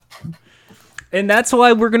And that's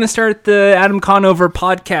why we're going to start the Adam Conover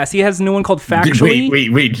podcast. He has a new one called Factually.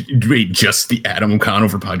 Wait. Just the Adam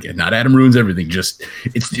Conover podcast. Not Adam Ruins Everything.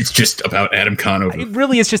 It's just about Adam Conover. It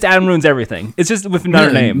really is just Adam Ruins Everything. It's just with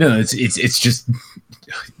another name. No, it's just...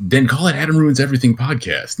 Then call it Adam Ruins Everything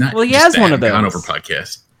podcast. Not well, he has one of those. Conover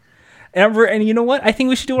podcast. And you know what? I think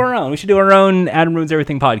we should do our own. We should do our own Adam Ruins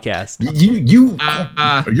Everything podcast. You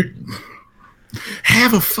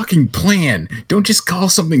have a fucking plan. Don't just call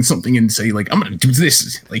something and say, like, I'm going to do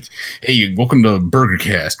this. Like, hey, welcome to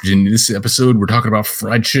BurgerCast. In this episode, we're talking about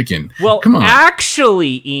fried chicken. Well, come on.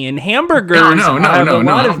 Actually, Ian, hamburgers have a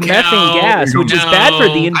lot of methane gas, which is bad for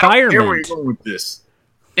the environment. Where are we going with this?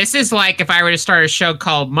 This is like if I were to start a show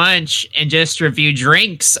called Munch and just review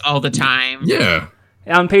drinks all the time. Yeah.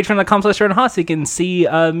 On Patreon.com/JordanHaas, you can see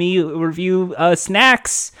me review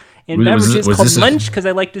snacks and beverages called Munch because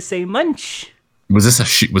I like to say Munch. Was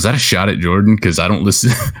that a shot at Jordan? Because I don't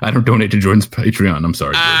listen. I don't donate to Jordan's Patreon. I'm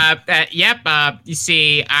sorry. Yep. You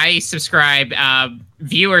see, I subscribe.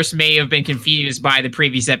 Viewers may have been confused by the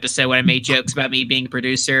previous episode when I made jokes about me being a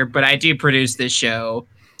producer, but I do produce this show.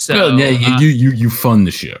 So you fund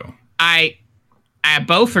the show. I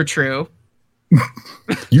both are true.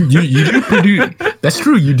 you do produce. That's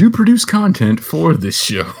true. You do produce content for this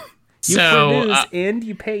show. You produce and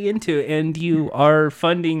you pay into, and you are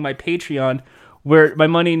funding my Patreon, where my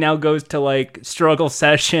money now goes to like Struggle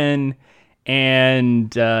Session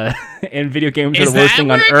and video games that are roasting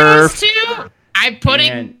on Earth. I'm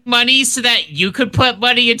putting money so that you could put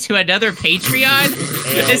money into another Patreon.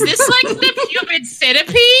 Is this like the Human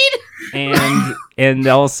Centipede? And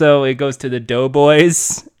also it goes to the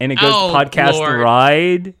Doughboys, and it goes to Podcast Lord.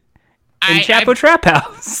 Ride and Chapo Trap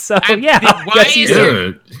House. So why is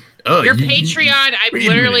your Patreon?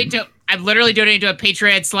 I've literally donated to a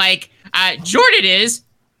Patreon. It's like Jordan is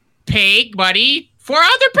paying money for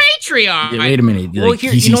other Patreon. Yeah, wait a minute. Well, but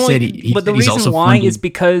the reason why is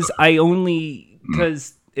because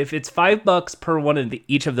because if it's $5 per one of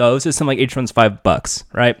each of those, it's something like each one's $5,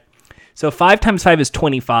 right? So 5 times 5 is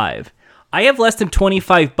 25. I have less than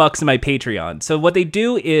 $25 in my Patreon. So what they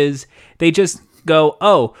do is they just go,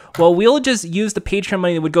 oh, well, we'll just use the Patreon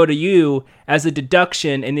money that would go to you as a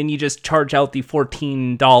deduction, and then you just charge out the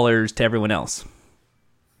 $14 to everyone else.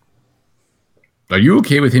 Are you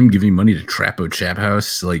okay with him giving money to Trapo Chap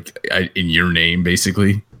House, like in your name,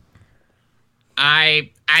 basically? I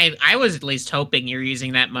was at least hoping you're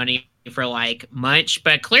using that money for like Munch,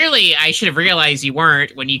 but clearly I should have realized you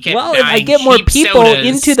weren't when you kept. Well, if I get more people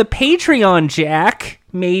into the Patreon, Jack,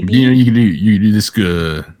 maybe you can do this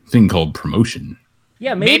thing called promotion.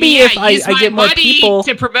 Yeah, maybe if I get more people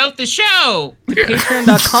to promote the show.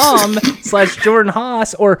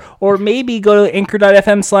 Patreon.com/JordanHaas, or maybe go to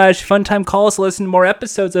anchor.fm/funtimecalls to listen to more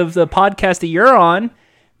episodes of the podcast that you're on.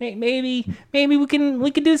 Maybe we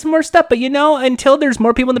can do some more stuff, but until there's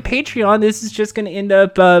more people in the Patreon, this is just going to end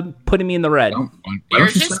up putting me in the red. You're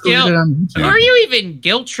just guilt. Who are you even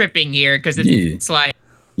guilt tripping here? Because it's like.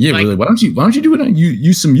 Yeah, like, why don't you do it on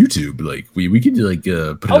use some YouTube? Like we could like put it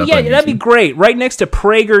up on that'd YouTube. Be great. Right next to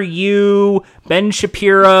PragerU, Ben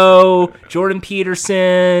Shapiro, Jordan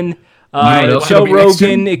Peterson, Joe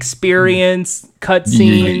Rogan Experience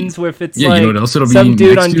cutscenes where if it's like some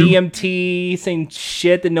dude on DMT saying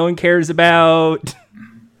shit that no one cares about.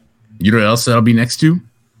 You know what else that'll be next to?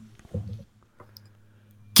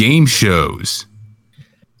 Game shows,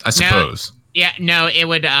 I suppose. It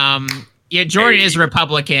would. Jordan is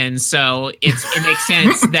Republican, so it makes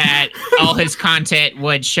sense that all his content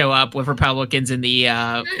would show up with Republicans in the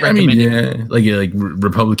recommended. like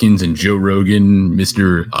Republicans and Joe Rogan,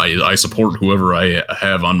 Mr. I support whoever I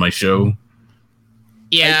have on my show.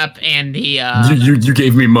 Yep, and the you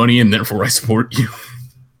gave me money and therefore I support you.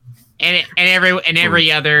 And every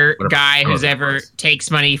other guy who's ever takes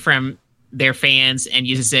money from their fans and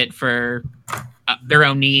uses it for their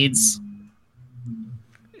own needs.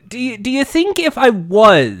 Do you think we would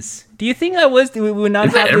not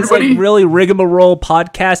have this like really rigmarole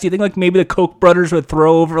podcast? Do you think like maybe the Koch brothers would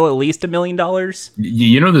throw over at least $1 million? There's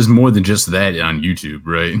more than just that on YouTube,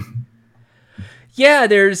 right? Yeah,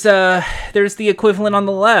 there's the equivalent on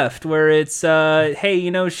the left where it's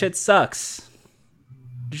hey, shit sucks.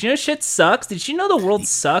 Did you know shit sucks? Did you know the world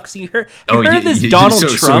sucks? Have you heard of this Donald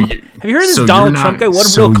Trump? Have you heard of this Donald Trump guy?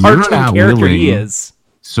 What a real cartoon character he is.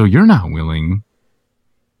 So you're not willing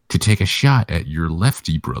to take a shot at your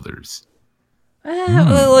lefty brothers.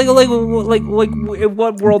 Like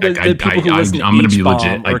what world is the people who listen to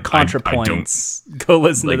H-Bomb or ContraPoints go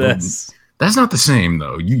listen to this? That's not the same,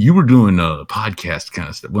 though. You were doing a podcast kind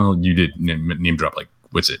of stuff. Well, you did name drop like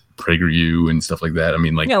what's it, PragerU and stuff like that. I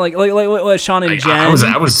mean, like like Sean and Jen.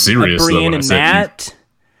 I was serious. Brian and Matt.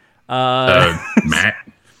 Matt.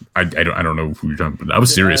 I don't know who you're talking about. I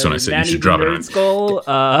was serious when I said you should drop it on. Skull.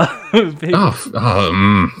 I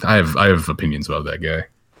have opinions about that guy.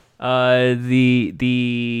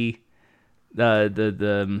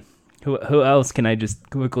 Who else can I just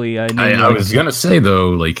quickly? I was gonna say though,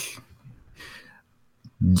 like,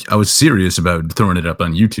 I was serious about throwing it up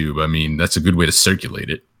on YouTube. I mean, that's a good way to circulate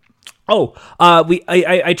it. Oh,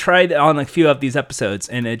 I tried on a few of these episodes,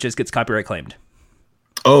 and it just gets copyright claimed.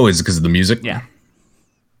 Oh, is it because of the music? Yeah.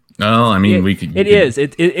 Oh, I mean, we could. It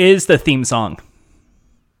is the theme song.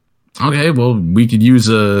 Okay, well, we could use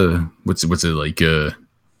what's it like?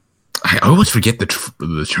 I always forget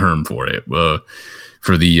the term for it.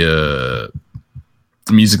 For the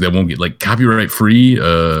music that won't get like copyright free.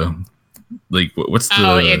 Like what's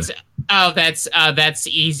the? That's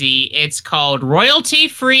easy. It's called royalty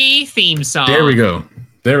free theme song. There we go.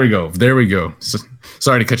 So,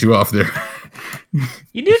 sorry to cut you off there.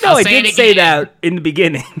 You do know I did say that in the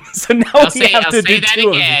beginning, so now I'll say that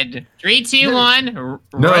again. 3, 2, 1.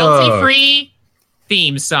 Royalty free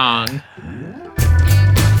theme song.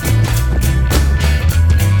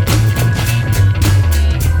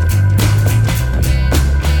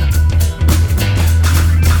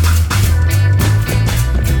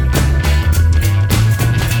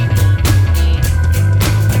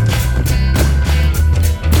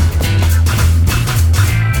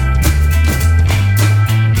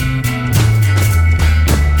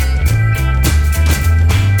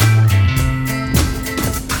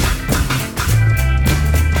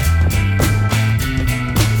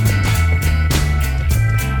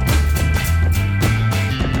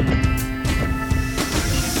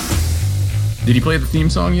 Did he play the theme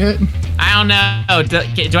song yet? I don't know.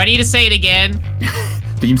 Do I need to say it again?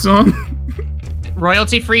 Theme song?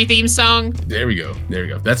 Royalty-free theme song? There we go.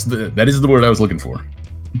 That is the word I was looking for.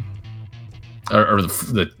 Or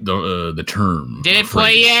the term. Did it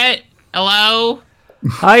play yet? Hello?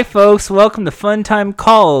 Hi, folks. Welcome to Fun Time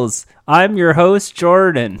Calls. I'm your host,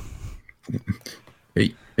 Jordan.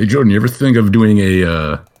 Hey, Jordan. You ever think of doing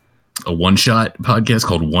a one-shot podcast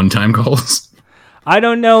called One Time Calls? I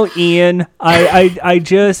don't know, Ian. I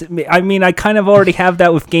kind of already have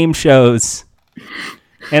that with game shows.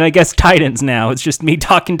 And I guess Titans now. It's just me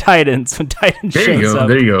talking Titans when Titans shows up.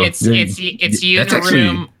 There you go. It's you in the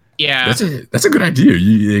room. Yeah. That's a good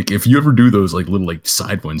idea. If you ever do those like little like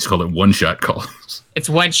side ones, call it one-shot calls. It's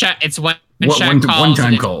one-shot. It's one-shot calls.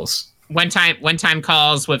 One-time calls. One-time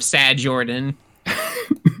calls with Sad Jordan.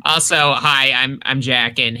 Also, hi, I'm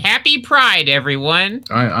Jack, and happy Pride, everyone.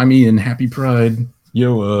 I'm Ian. Happy Pride.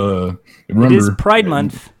 Yo, remember, it is Pride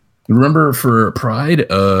Month. Remember for Pride,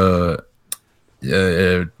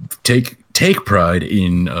 take pride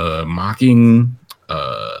in mocking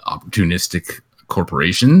opportunistic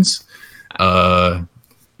corporations.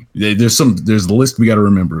 There's the list we got to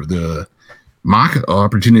remember. The mock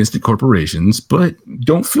opportunistic corporations, but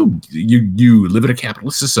don't feel you live in a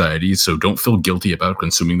capitalist society, so don't feel guilty about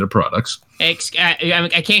consuming their products. I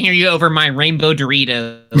can't hear you over my rainbow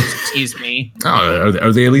Doritos. Excuse me. Oh,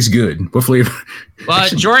 are they at least good? What flavor? Well,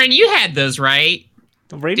 Jordan, you had those, right?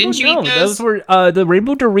 Didn't you eat those? Those were the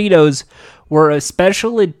rainbow Doritos were a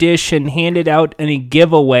special edition handed out in a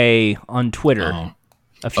giveaway on Twitter.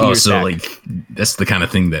 A few years back. Like that's the kind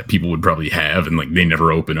of thing that people would probably have, and like they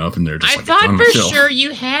never open up, and they're just. I thought for sure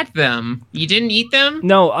you had them. You didn't eat them?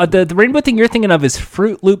 No, the rainbow thing you're thinking of is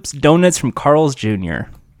Fruit Loops donuts from Carl's Jr.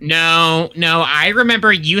 No, I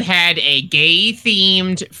remember you had a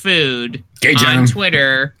gay-themed food on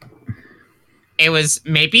Twitter. It wasn't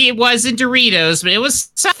Doritos, but it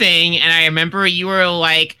was something, and I remember you were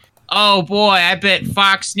like, "Oh boy, I bet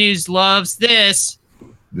Fox News loves this."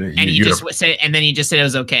 And you just said it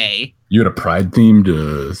was okay. You had a Pride themed.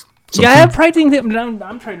 Yeah, I have Pride themed.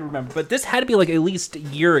 I'm trying to remember, but this had to be like at least a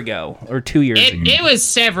year ago or 2 years ago. It was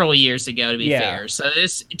several years ago, to be fair. So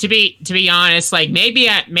this, to be honest, like maybe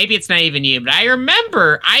it's not even you, but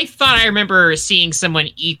I thought I remember seeing someone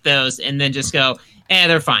eat those and then just go,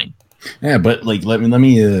 they're fine. Yeah, but like let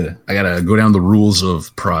me. I gotta go down the rules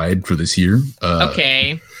of Pride for this year.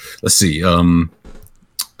 Okay. Let's see.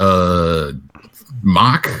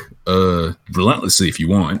 Mock relentlessly if you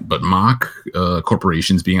want, but mock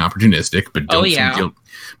corporations being opportunistic, but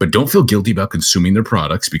don't feel guilty about consuming their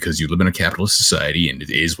products because you live in a capitalist society and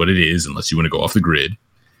it is what it is unless you want to go off the grid.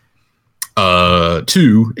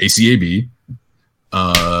 2, ACAB.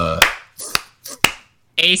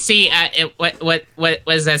 What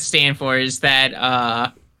does that stand for? Is that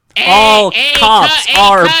all cops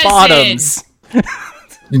are bottoms?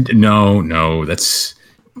 No, that's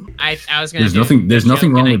I was gonna. There's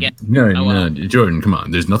nothing wrong with no, Jordan. Come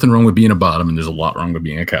on, there's nothing wrong with being a bottom, and there's a lot wrong with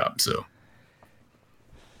being a cop. So,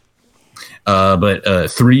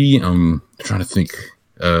 but 3. I'm trying to think.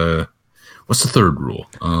 What's the third rule?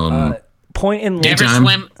 Point and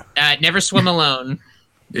never swim alone.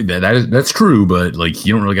 That's true, but like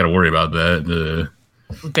you don't really got to worry about that.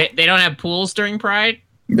 They don't have pools during Pride.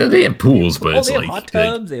 They have pools, but it's like hot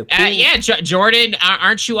tubs. They have pools. Yeah, Jordan,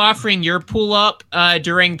 aren't you offering your pool up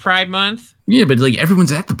during Pride Month? Yeah, but like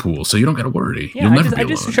everyone's at the pool, so you don't got to worry. Yeah,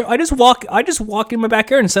 I just walk in my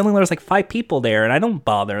backyard, and suddenly there's like 5 people there, and I don't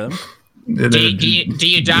bother them. Do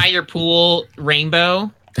you dye your pool rainbow?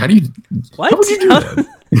 How do you? What? How would you do that?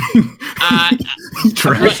 I'm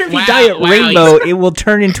pretty sure if you dye it rainbow, it will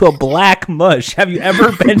turn into a black mush. Have you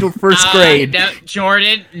ever been to first grade? No,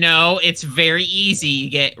 Jordan, no, it's very easy. You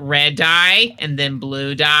get red dye and then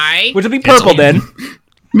blue dye. Which will be purple then.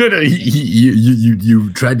 No,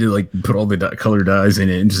 you tried to like put all the color dyes in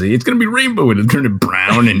it and say it's gonna be rainbow, and it turned it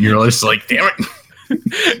brown, and you're just like, damn it.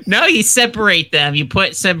 No, you separate them. You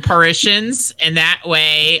put some partitions, and that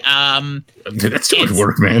way, that's too much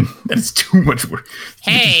work, man. That's too much work.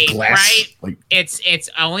 Hey, right? Like, it's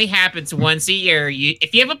only happens once a year.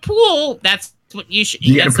 If you have a pool, that's what you should.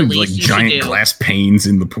 You gotta put like giant glass panes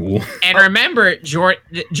in the pool. And remember,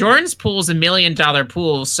 Jordan's pool is $1 million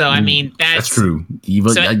pool. So I mean, that's true.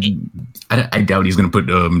 I doubt he's gonna put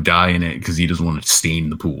dye in it because he doesn't want to stain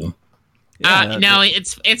the pool. No,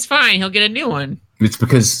 it's fine. He'll get a new one. It's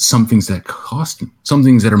because some things that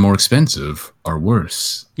are more expensive are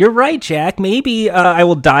worse. You're right, Jack. Maybe I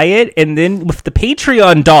will dye it, and then with the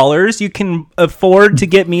Patreon dollars, you can afford to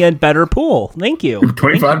get me a better pool. Thank you.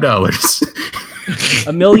 $25.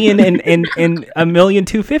 $1 million and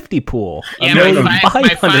 $1,250,000 pool. Yeah,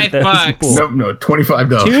 $500,000 pool. No, $25.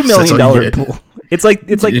 $2 million pool. It's like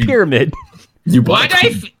pyramid.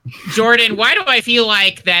 Jordan, why do I feel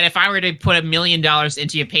like that if I were to put $1 million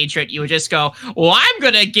into your Patreon, you would just go, well, I'm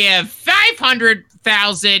going to give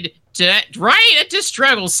 $500,000 to write a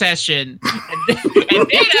struggle session. And then I'm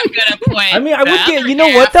going to play. I mean, I would get, you know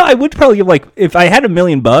what though? I would probably give like, if I had $1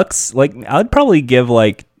 million, like I'd probably give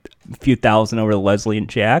like a few thousand over to Leslie and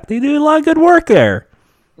Jack. They do a lot of good work there.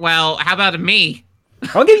 Well, how about me?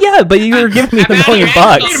 But you're giving me the $1 million.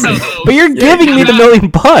 But you're giving me the $1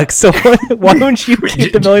 million. So why don't you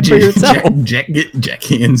keep the $1 million for yourself? Jack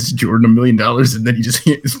hands Jordan $1 million, and then he just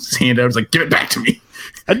his hand out. Was like, give it back to me.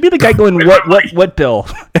 I'd be the guy going, what bill?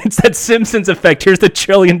 It's that Simpsons effect. Here's the $1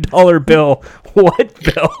 trillion bill. What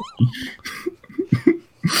bill?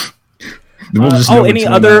 Any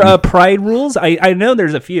other Pride rules? I know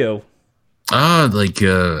there's a few.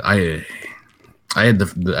 I had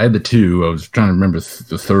the 2. I was trying to remember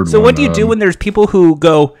the third one. So what do you do when there's people who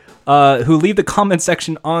go who leave the comment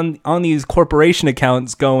section on these corporation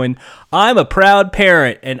accounts going, I'm a proud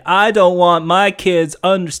parent and I don't want my kids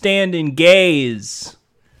understanding gays?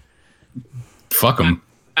 Fuck them.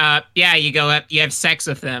 Yeah, you go up, you have sex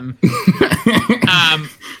with them.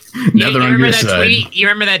 Now they're on your side. You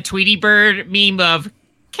remember that Tweety Bird meme of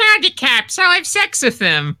candy caps? I'll have sex with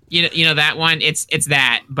them. You know that one. It's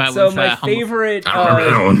that. But so with, my favorite. I remember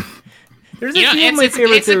that one. There's a few of my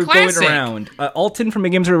favorites that are going around. Alton from The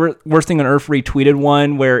Games Are Worst Thing on Earth retweeted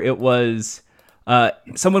one where it was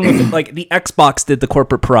someone with like the Xbox did the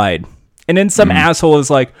corporate pride, and then some asshole was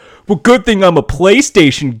like, "Well, good thing I'm a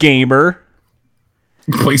PlayStation gamer."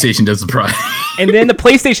 PlayStation does the pride. And then the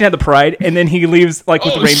PlayStation had the pride, and then he leaves like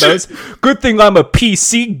with the rainbows. Shit. Good thing I'm a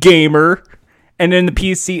PC gamer. And then the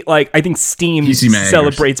PC, like, I think Steam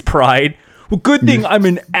celebrates Pride. Well, good thing I'm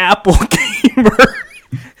an Apple gamer.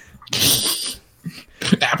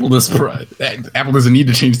 Apple does Pride. Apple doesn't need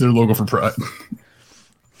to change their logo for Pride.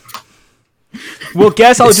 Well,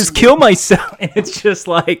 guess I'll just kill myself. And it's just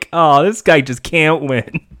like, oh, this guy just can't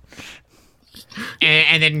win.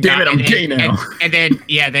 And then damn it, I'm gay now. And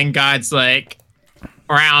then God's like,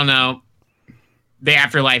 or I don't know, the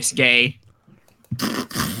afterlife's gay.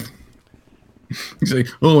 He's like,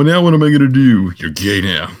 oh, now what am I going to do? You're gay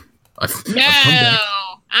now. I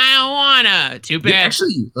don't wanna. Too bad. Yeah,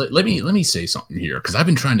 actually, let me say something here, because I've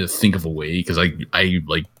been trying to think of a way, because I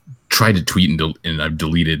like tried to tweet and I've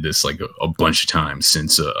deleted this like a bunch of times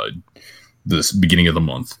since this beginning of the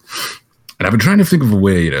month, and I've been trying to think of a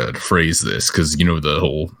way to phrase this, because you know the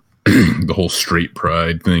whole the whole straight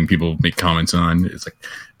pride thing people make comments on. It's like,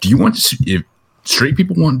 do you want to, if straight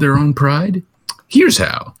people want their own pride? Here's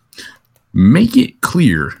how. Make it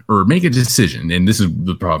clear, or make a decision, and this is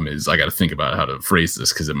the problem, is I got to think about how to phrase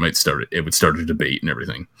this, because it would start a debate and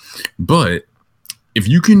everything. But if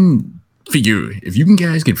you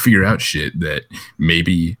guys can figure out shit that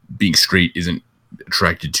maybe being straight isn't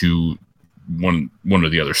attracted to one or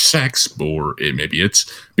the other sex, or maybe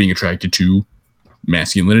it's being attracted to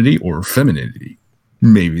masculinity or femininity.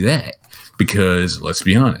 Maybe that, because let's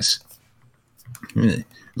be honest,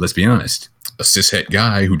 a cishet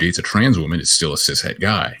guy who dates a trans woman is still a cishet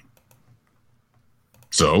guy.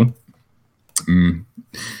 So, you'll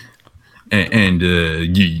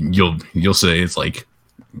say it's like,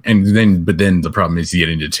 but then the problem is you get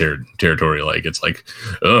into territory like it's like,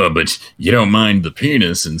 oh, but you don't mind the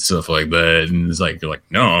penis and stuff like that, and it's like you're like,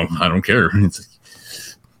 no, I don't care.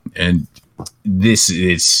 And this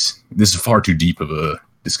is far too deep of a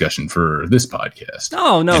discussion for this podcast.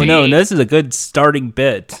 No, this is a good starting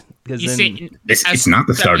bit. It's not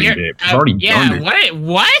the starting bit. We've already done it.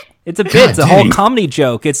 What? It's a bit. It's a whole comedy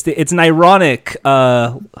joke. It's an ironic,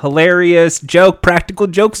 hilarious joke, practical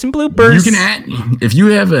jokes and bloopers. You can if you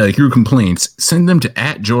have your complaints, send them to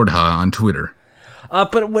 @Jordha on Twitter.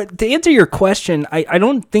 But to answer your question, I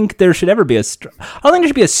don't think there should ever be I don't think there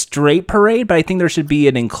should be a straight parade, but I think there should be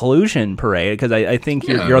an inclusion parade, because I think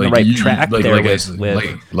you're on the right track there.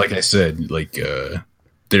 Like I said,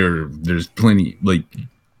 there's plenty, like,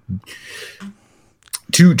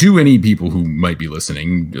 to any people who might be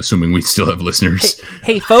listening, assuming we still have listeners.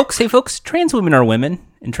 Hey folks, trans women are women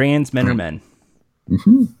and trans men are men.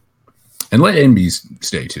 Mm-hmm. And let NBs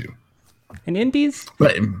stay too. And NBs?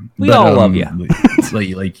 We all love you.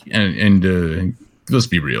 Let's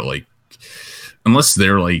be real, like, unless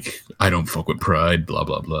they're like, I don't fuck with pride, blah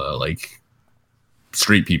blah blah, like,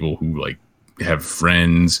 straight people who like have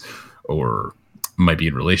friends or might be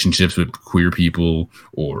in relationships with queer people,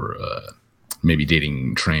 or maybe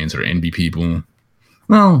dating trans or NB people.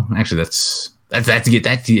 Well, actually, that's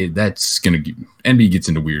gonna get, NB gets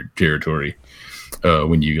into weird territory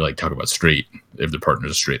when you like talk about straight, if the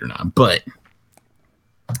partner's straight or not. But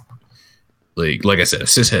like I said, a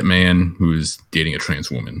cishet man who is dating a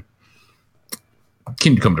trans woman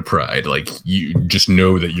can come to pride. Like, you just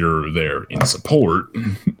know that you're there in support.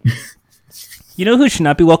 You know who should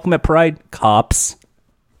not be welcome at pride? Cops.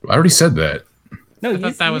 I already said that. No, I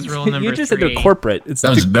thought that was rule number 3. You just said they're corporate.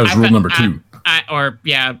 That was rule number 2.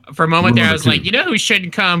 For a moment there, I was like, you know who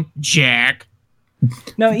shouldn't come? Jack.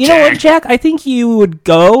 No, you know what, Jack? I think you would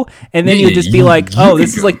go, and then you'd just be like, "Oh,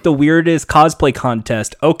 this is like the weirdest cosplay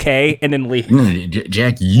contest." Okay, and then leave.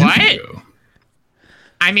 Jack, you go.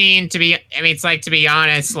 I mean, to be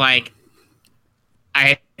honest, like,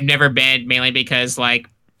 I've never been, mainly because like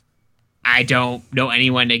I don't know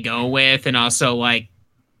anyone to go with, and also like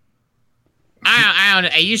I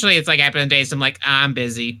don't. Usually, it's like after the days, I'm like, I'm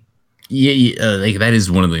busy. Yeah, like that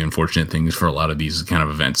is one of the unfortunate things for a lot of these kind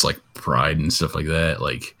of events, like Pride and stuff like that.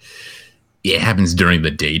 Like, it happens during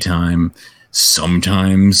the daytime,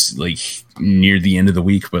 sometimes like near the end of the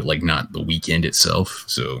week, but like not the weekend itself.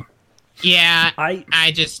 So yeah,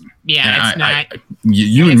 it's not.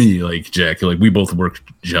 You and me, like Jack, like we both work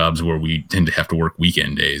jobs where we tend to have to work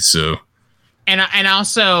weekend days. So and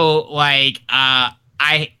also like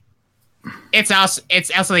it's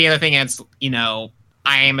also the other thing. It's, you know,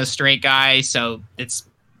 I am a straight guy, so this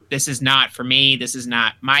is not for me. This is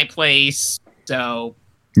not my place. So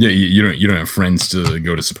yeah, you don't have friends to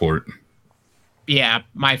go to support. Yeah,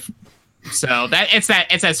 so it's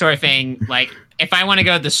that sort of thing. Like, if I want to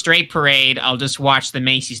go to the straight parade, I'll just watch the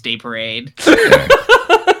Macy's Day Parade.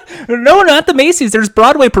 No, not the Macy's. There's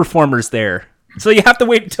Broadway performers there, so you have to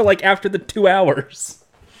wait until like after the 2 hours.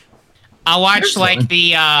 I'll watch like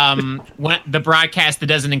the broadcast that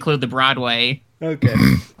doesn't include the Broadway. Okay.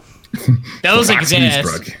 Those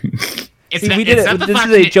exist. This is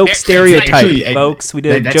a joke stereotype, folks. We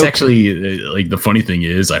did. That's actually like the funny thing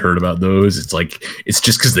is, I heard about those. It's like it's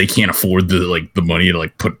just because they can't afford the money to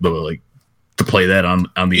like put the to play that on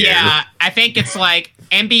the air. Yeah, I think it's like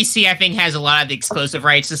NBC. I think has a lot of the exclusive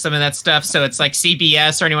rights to some of that stuff. So it's like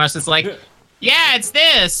CBS or anyone else. It's like, yeah, it's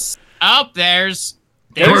this. Oh, there's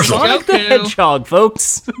Sonic the Hedgehog,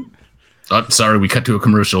 folks. Oh, sorry, we cut to a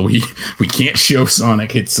commercial. We can't show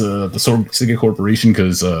Sonic. It's the Sega Corporation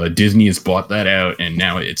because Disney has bought that out, and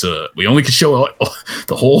now we only can show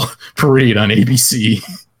the whole parade on ABC.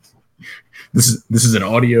 This is an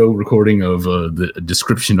audio recording of the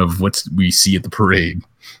description of what we see at the parade.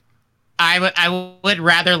 I would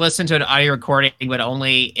rather listen to an audio recording, but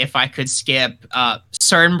only if I could skip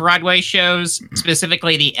certain Broadway shows,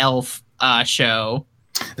 specifically the Elf show.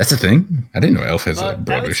 That's a thing? I didn't know Elf has a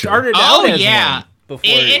Broadway show. Oh, yeah.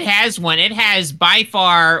 It has one. It has by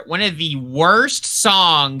far one of the worst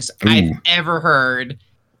songs I've ever heard.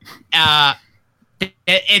 I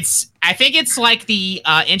think it's like the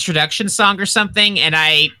introduction song or something, and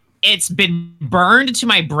I it's been burned into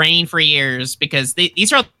my brain for years because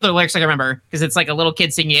these are the lyrics I remember because it's like a little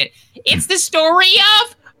kid singing it. It's the story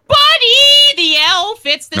of Buddy the elf.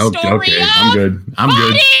 It's the story of I'm good.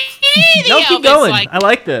 Buddy the elf. Keep going. I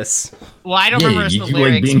like this. Well, I don't remember the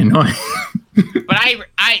lyrics. Like being annoying. But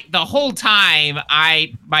I the whole time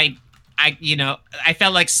I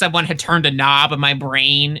felt like someone had turned a knob in my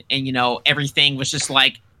brain and everything was just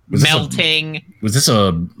like melting. Was this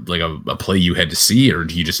a play you had to see, or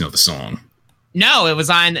do you just know the song? No, it was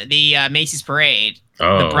on the Macy's Parade,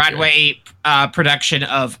 the Broadway production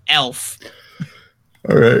of Elf.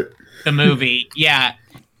 All right. The movie, yeah.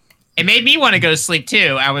 It made me want to go to sleep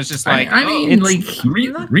too. I was just like,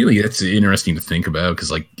 really, that's interesting to think about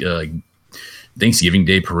because Thanksgiving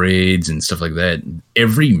Day parades and stuff like that.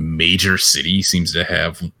 Every major city seems to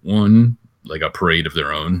have one, like a parade of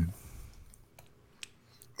their own.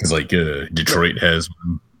 Because Detroit has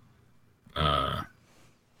one. I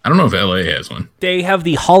don't know if LA has one. They have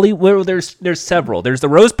the Hollywood. There's several. There's the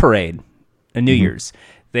Rose Parade at New Year's.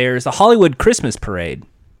 There's the Hollywood Christmas Parade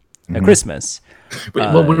at Christmas.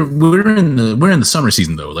 Well, we're in the summer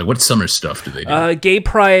season though. Like, what summer stuff do they do? Gay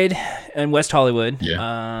Pride in West Hollywood.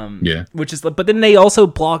 Yeah. Which is, but then they also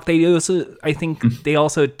block. I think they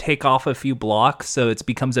also take off a few blocks, so it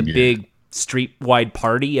becomes a big street-wide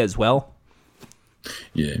party as well.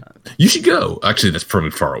 Yeah, you should go. Actually, that's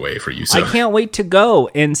probably far away for you. So I can't wait to go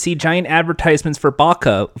and see giant advertisements for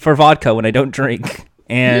vodka when I don't drink,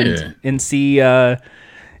 and see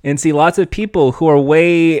lots of people who are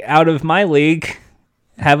way out of my league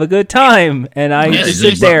have a good time, and I just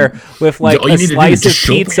sit there with like a slice of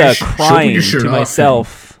pizza, crying to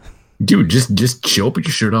myself. Dude, just show up with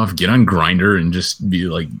your shirt off, get on Grindr, and just be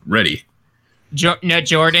like ready. No,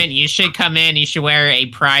 Jordan, you should come in. You should wear a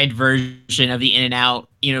Pride version of the In-N-Out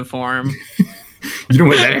uniform. You know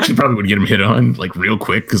what? That actually probably would get him hit on like real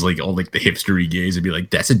quick because like all like the hipstery gays would be like,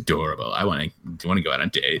 "That's adorable. Do you want to go out on a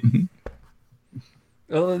date?"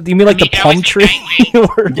 Do you mean like the palm tree?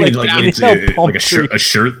 Or like a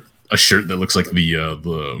shirt that looks like the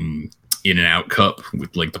In-N-Out cup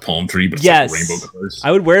with like the palm tree, but it's like rainbow colors.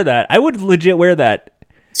 I would wear that. I would legit wear that.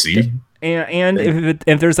 See. And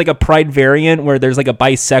if there's like a Pride variant where there's like a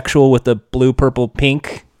bisexual with the blue, purple,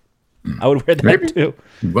 pink, I would wear that too.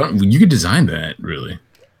 Well, you could design that, really.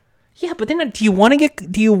 Yeah, but then do you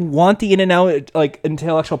want the In-N-Out like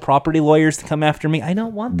intellectual property lawyers to come after me? I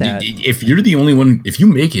don't want that. If you're the only one, if you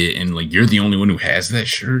make it and like you're the only one who has that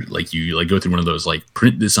shirt, like you like go through one of those like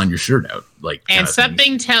print this on your shirt out, like. And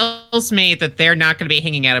something tells me that they're not going to be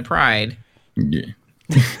hanging out at Pride. Yeah.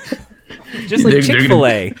 Just like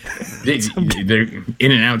Chick-fil-A. They're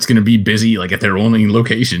In-N-Out's going to be busy like at their only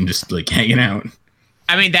location, just like hanging out.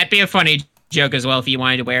 I mean, that'd be a funny joke as well if you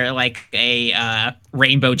wanted to wear like a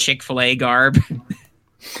rainbow Chick-fil-A garb.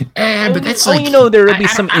 But that's there would be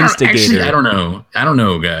some instigator. Actually, I don't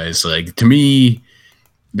know, guys. Like, to me,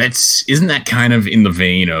 isn't that kind of in the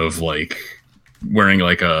vein of like wearing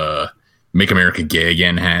like a Make America Gay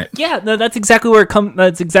Again hat? Yeah, no, that's exactly where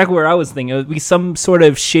that's exactly where I was thinking. It would be some sort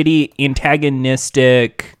of shitty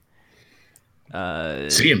antagonistic.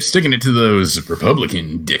 See, I'm sticking it to those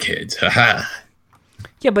Republican dickheads. Haha.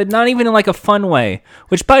 Yeah, but not even in like a fun way.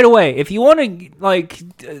 Which, by the way, if you want to like,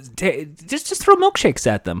 just throw milkshakes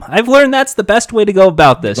at them. I've learned that's the best way to go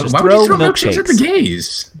about this. Just throw milkshakes at the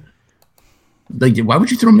gays. Like, why would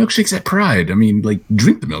you throw milkshakes at Pride? I mean, like,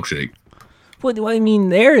 drink the milkshake. Well, I mean,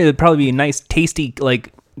 there it would probably be a nice, tasty,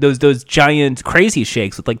 like those giant crazy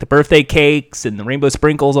shakes with like the birthday cakes and the rainbow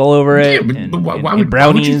sprinkles all over it. Yeah, but why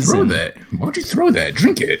would you throw that? Why would you throw that?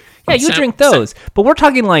 Drink it. Yeah, you drink those, but we're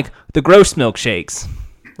talking like the gross milkshakes.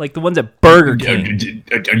 Like the ones at Burger King.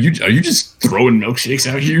 Are you just throwing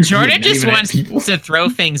milkshakes out here? Jordan just wants to throw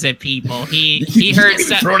things at people. He heard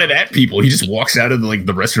throwing it at people. He just walks out of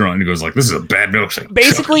the restaurant and goes like, "This is a bad milkshake."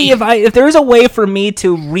 Basically, if there's a way for me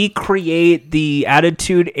to recreate the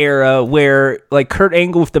Attitude Era where like Kurt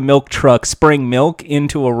Angle with the milk truck spraying milk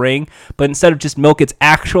into a ring, but instead of just milk, it's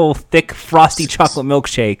actual thick frosty chocolate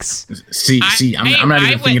milkshakes. See, I'm not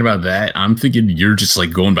even thinking about that. I'm thinking you're just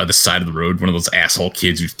like going by the side of the road, one of those asshole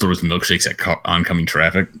kids who throws milkshakes at oncoming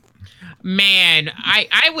traffic. Man,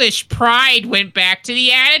 I wish Pride went back to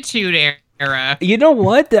the Attitude Era. You know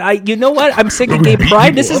what? I'm sick of gay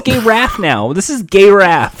Pride. This is gay RAF now. This is gay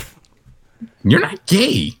RAF. You're not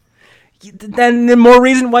gay. Then the more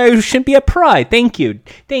reason why you shouldn't be at Pride. Thank you,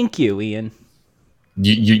 Ian.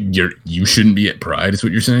 You shouldn't be at Pride, is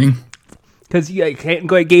what you're saying? Because I can't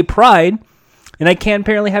go at gay Pride, and I can't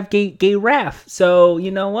apparently have gay RAF. So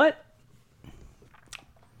you know what?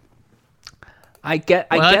 guess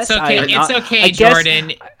it's okay. It's okay,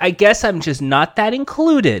 Jordan. I guess I'm just not that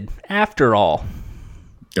included after all.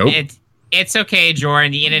 Nope. It's okay,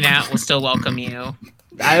 Jordan. The In-N-Out will still welcome you.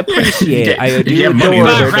 I appreciate it. I do adore money,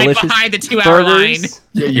 their right delicious behind the 2-hour line.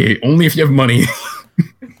 Yeah. Only if you have money.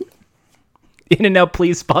 In-N-Out,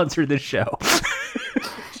 please sponsor the show.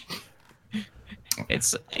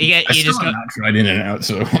 It's you just not tried In-N-Out,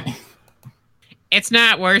 so it's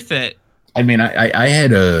not worth it. I mean, I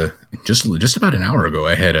had just about an hour ago.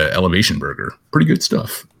 I had a Elevation Burger. Pretty good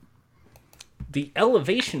stuff. The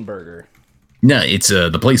Elevation Burger. No, it's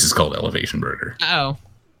the place is called Elevation Burger. Oh.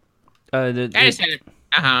 I just said it.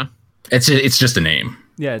 It's just a name.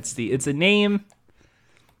 Yeah, it's a name.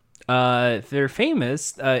 They're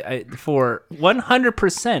famous for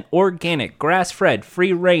 100% organic, grass-fed,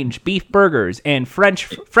 free-range beef burgers and fresh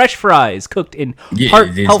fries cooked in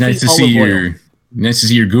healthy olive oil. Nice to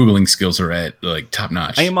see your Googling skills are at like top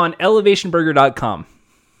notch. I am on elevationburger.com.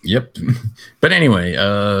 Yep. But anyway,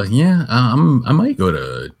 I might go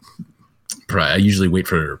to Pride. I usually wait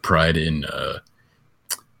for Pride in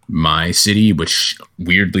my city, which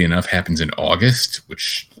weirdly enough happens in August,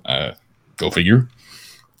 which go figure.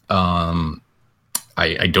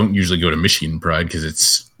 I don't usually go to Michigan Pride because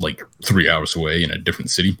it's like 3 hours away in a different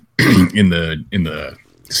city in the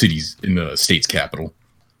state's capital.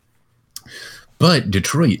 But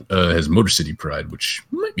Detroit has Motor City Pride, which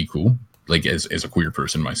might be cool. Like as a queer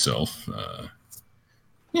person myself,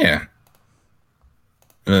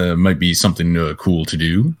 might be something cool to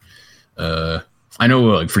do. I know,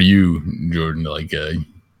 like for you, Jordan, like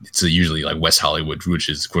it's usually like West Hollywood, which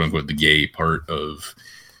is quote unquote the gay part of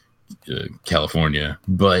California,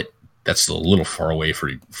 but that's a little far away for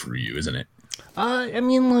you, isn't it? I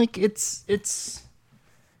mean, like it's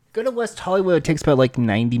go to West Hollywood. It takes about like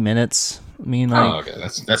 90 minutes. I mean, like, okay,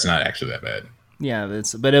 that's not actually that bad. Yeah,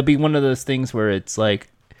 but it'll be one of those things where it's like,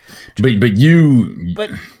 but it would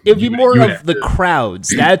be more of the crowds.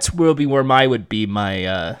 That's will be where would be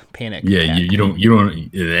my panic. Yeah, you don't.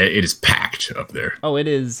 It is packed up there. Oh, it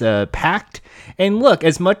is packed. And look,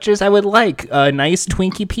 as much as I would like nice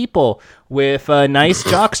Twinkie people with nice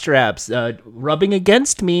jock straps rubbing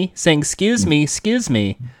against me, saying "excuse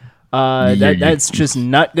me," that's just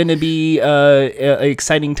not going to be an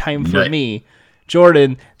exciting time for me.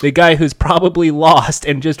 Jordan, the guy who's probably lost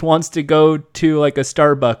and just wants to go to like a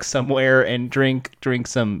Starbucks somewhere and drink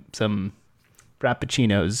some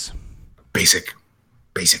frappuccinos. Basic.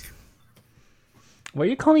 Why do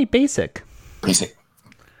you call me basic? Basic.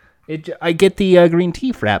 I get the green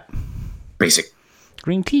tea frap. Basic.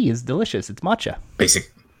 Green tea is delicious. It's matcha.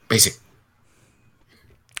 Basic.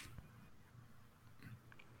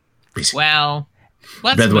 Well,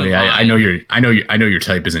 let's by the way, move on. I know your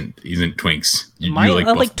type isn't Twinks. I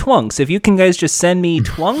like twunks. If you can guys just send me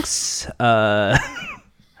twunks,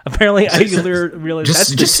 apparently I realized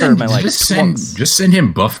that's just term I like. Just send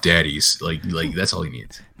him Buff Daddies. Like that's all he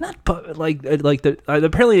needs. Not like the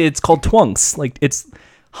apparently it's called twunks. Like it's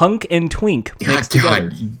hunk and twink mixed together.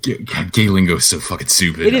 Gay lingo is so fucking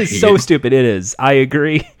stupid. It is so stupid. It is. I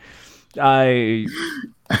agree.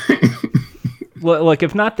 Look,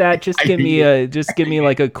 if not that, just give me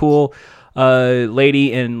like a cool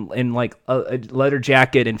lady in like a leather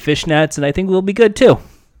jacket and fishnets, and I think we'll be good too.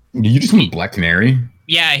 You just mean Black Canary?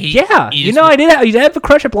 Yeah, I did have a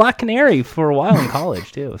crush at Black Canary for a while in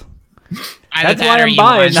college too. That's why I'm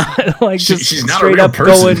buying, not like just straight up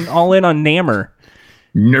going all in on Namor.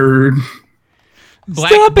 Nerd.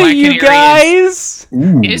 Stop it, you guys!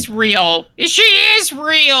 Is real. She is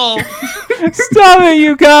real. Stop it,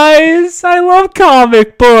 you guys! I love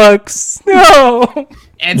comic books. No.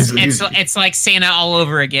 It's like Santa all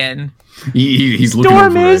over again. He's looking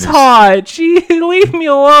Storm over is hot. Leave me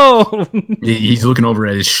alone. He's looking over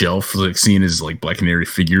at his shelf, like seeing his like Black Canary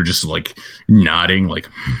figure, just like nodding, like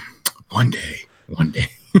one day.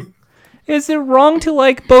 Is it wrong to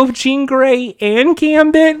like both Jean Grey and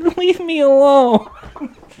Gambit? Leave me alone.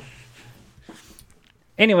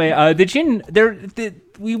 Anyway,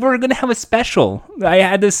 we were gonna have a special. I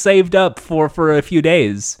had this saved up for a few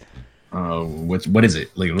days. What is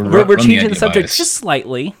it? Like we're changing the subject just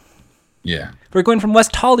slightly. Yeah, we're going from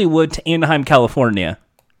West Hollywood to Anaheim, California.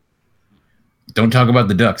 Don't talk about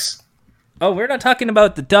the ducks. Oh, we're not talking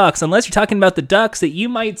about the ducks unless you're talking about the ducks that you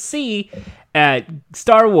might see at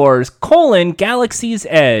Star Wars: Galaxy's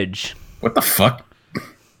Edge. What the fuck?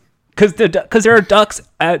 Because there are ducks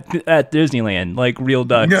at Disneyland, like real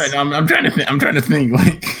ducks. No, I'm trying to think.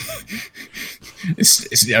 Like,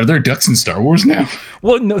 are there ducks in Star Wars now?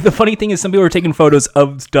 Well, no. The funny thing is, some people are taking photos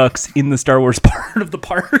of ducks in the Star Wars part of the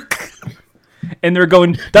park, and they're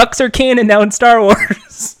going, "Ducks are canon now in Star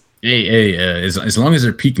Wars." As long as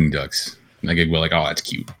they're Peking ducks, like we're like, oh, that's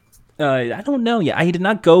cute. I don't know. Yeah, I did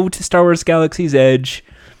not go to Star Wars Galaxy's Edge.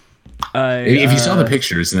 If you saw the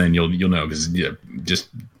pictures, then you'll know because just.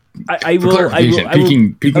 I will.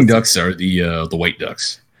 Peking ducks are the white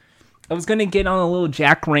ducks. I was gonna get on a little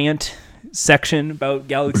Jack rant section about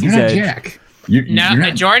Galaxy's Edge. Jack.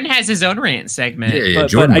 Jordan has his own rant segment. Yeah,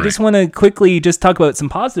 but I just want to quickly just talk about some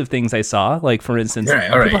positive things I saw. Like, for instance,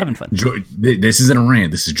 people having fun. This isn't a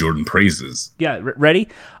rant. This is Jordan praises. Yeah, ready?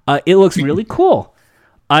 It looks really cool.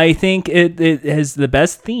 I think it has the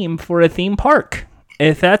best theme for a theme park.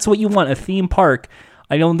 If that's what you want, a theme park,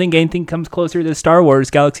 I don't think anything comes closer to Star Wars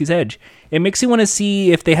Galaxy's Edge. It makes you want to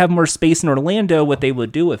see if they have more space in Orlando, what they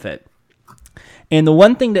would do with it. And the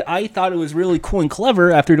one thing that I thought it was really cool and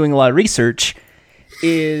clever after doing a lot of research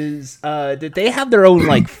is that they have their own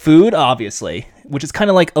like food, obviously, which is kind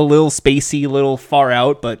of like a little spacey, a little far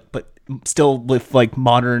out, but still with like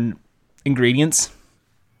modern ingredients.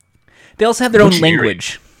 They also have their own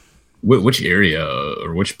language. Which area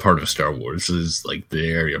or which part of Star Wars is like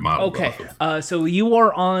the area model? Okay, so you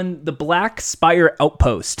are on the Black Spire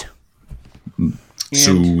Outpost.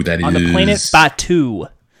 So that is on the planet Batuu.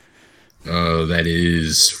 That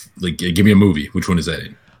is like, give me a movie. Which one is that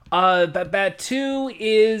in? Batuu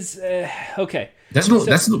is okay. That's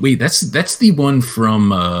the one from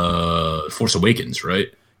Force Awakens,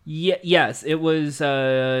 right? Yes, it was.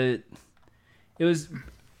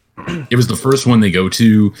 It was the first one they go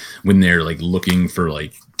to when they're like looking for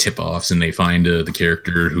like tip-offs, and they find the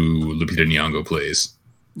character who Lupita Nyong'o plays.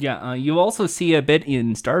 Yeah, you also see a bit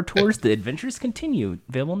in Star Tours. The Adventures Continue,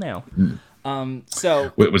 available now.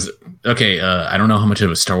 So wait, was it, okay? I don't know how much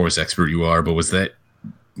of a Star Wars expert you are, but was that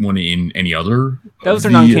one in any other? Those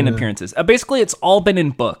are non-canon appearances. Basically, it's all been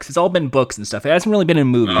in books. It's all been books and stuff. It hasn't really been in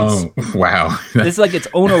movies. Oh, wow! This is like its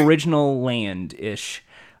own original land-ish.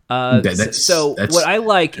 So what I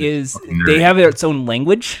like is they have its own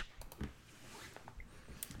language.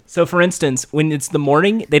 So, for instance, when it's the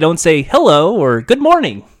morning, they don't say hello or good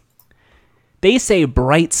morning. They say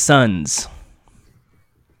bright suns.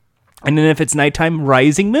 And then if it's nighttime,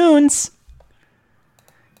 rising moons.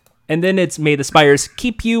 And then it's may the spires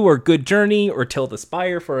keep you, or good journey, or till the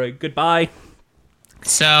spire for a goodbye.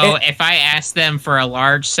 So if I ask them for a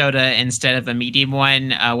large soda instead of a medium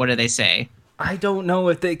one, what do they say? I don't know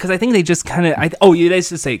if they, because I think they just kind of, they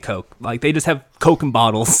just say Coke. Like, they just have Coke in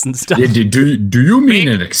bottles and stuff. Yeah, do you mean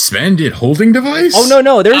an expanded holding device? Oh,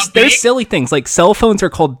 no. There's silly things. Like, cell phones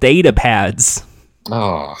are called data pads.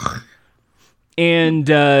 Oh. And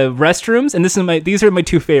restrooms, and these are my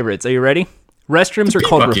two favorites. Are you ready? Restrooms are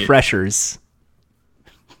called refreshers.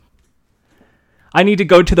 I need to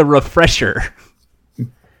go to the refresher.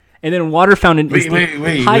 And then water fountain is the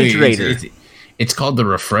hydrator. Wait. It's called the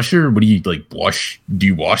refresher. What do you like wash? Do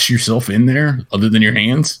you wash yourself in there other than your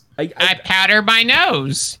hands? I powder my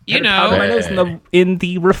nose. Powder my nose in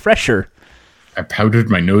the refresher. I powdered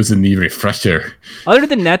my nose in the refresher. Other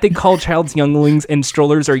than that, they call child's younglings and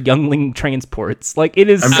strollers are youngling transports. Like, it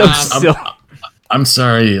is so silly. I'm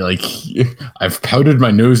sorry. Like, I've powdered my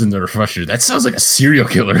nose in the refresher. That sounds like a serial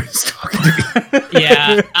killer is talking to me.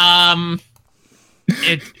 Yeah.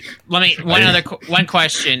 One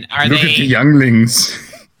question. Are Look they at the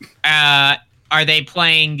younglings? Are they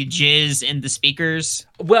playing jizz in the speakers?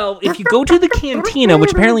 Well, if you go to the cantina,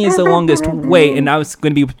 which apparently is the longest way, and I was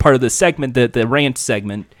going to be part of the segment, the rant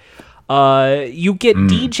segment, you get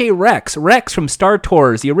DJ Rex. Rex from Star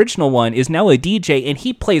Tours, the original one, is now a DJ, and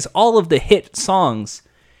he plays all of the hit songs,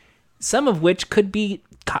 some of which could be,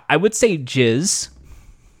 I would say, jizz.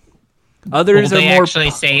 Others are more...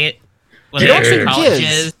 actually say it? They don't say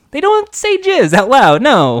jizz. They don't say jizz out loud,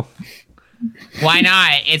 no. Why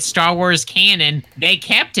not? It's Star Wars canon. They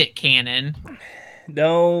kept it canon.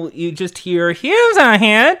 No, you just hear, here's a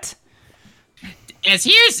hint. Do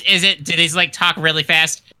these like talk really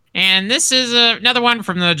fast? And this is another one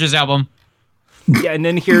from the Jizz album. Yeah, and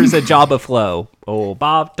then here's a Jabba flow. Oh,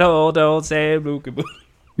 Bob told, don't say boo.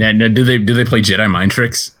 Yeah, no, do they play Jedi mind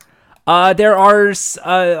tricks? There are,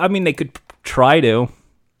 they could try to.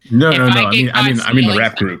 No. I mean the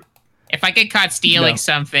rap group. If I get caught stealing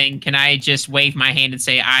something, can I just wave my hand and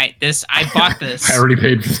say, I bought this? I already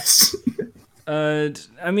paid for this.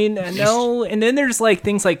 No. And then there's like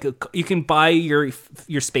things like you can buy your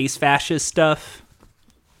space fascist stuff.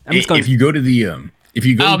 If you go to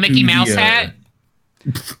Mickey Mouse hat.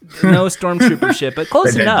 No stormtrooper shit, but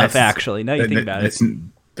close enough. Actually, now you think about it.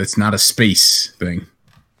 That's not a space thing.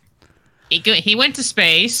 He went to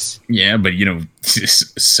space. Yeah, but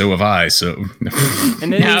so have I. So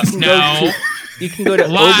and then you can go to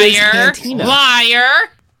Oga's Cantina. Liar.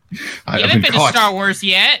 You haven't been to Star Wars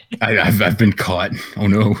yet. I've been caught. Oh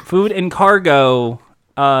no. Food and cargo.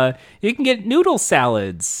 You can get noodle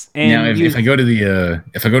salads. And now, if I go to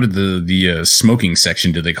the smoking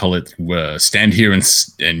section, do they call it stand here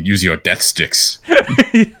and use your death sticks?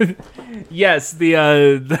 Yes,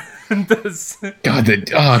 God,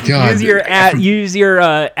 God. Use your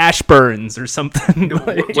Ashburns or something.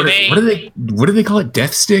 What do they call it?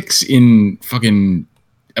 Death sticks in fucking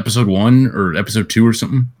episode 1 or episode 2 or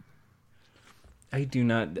something? I do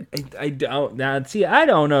not. I don't. See, I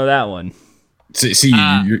don't know that one. See,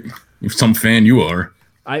 you're some fan. You are.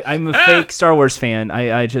 I'm a fake Star Wars fan.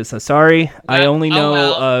 I just sorry. I only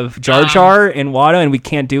know of Jar Jar and Wada, and we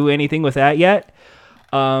can't do anything with that yet.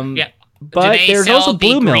 Yeah. But there's also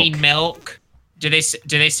blue milk. Green milk. Do they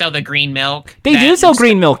sell the green milk? They do sell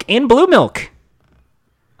green milk and blue milk.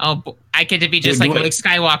 Oh, I get to be just like Luke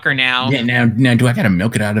Skywalker now. Yeah. Now, do I gotta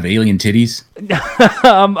milk it out of alien titties? No,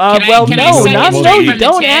 you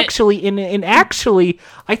don't actually. And actually,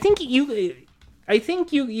 I think you.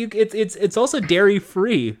 It's also dairy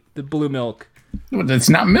free. The blue milk. No, that's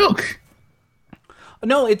not milk.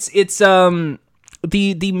 No, it's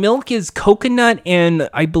the milk is coconut and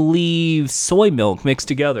I believe soy milk mixed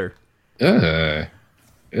together. I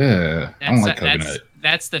don't like coconut.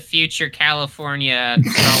 That's the future California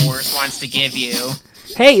Star Wars wants to give you.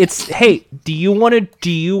 Hey, do you want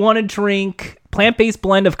to drink plant-based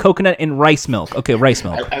blend of coconut and rice milk? Okay, rice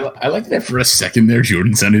milk. I like that for a second there.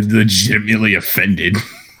 Jordan sounded legitimately offended.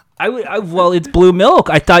 Well, it's blue milk.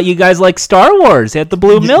 I thought you guys like Star Wars. They had the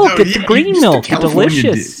blue milk. It's green milk.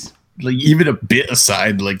 Delicious. Like, even a bit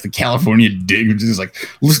aside, like the California dig, which is like,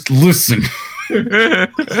 listen.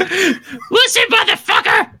 Listen,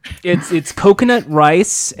 motherfucker! It's coconut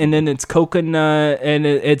rice, and then it's coconut, and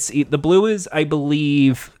it's the blue is, I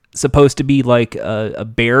believe, supposed to be like a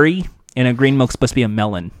berry, and a green milk's supposed to be a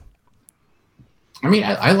melon. I mean,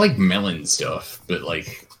 I like melon stuff, but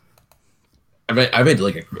like, I've had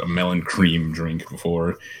like a melon cream drink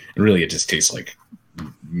before, and really it just tastes like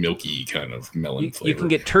milky kind of melon flavor. You can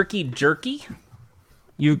get turkey jerky.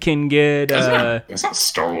 You can get... That's not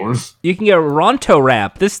Star Wars. You can get Ronto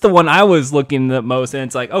wrap. This is the one I was looking the most, and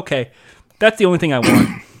it's like, okay, that's the only thing I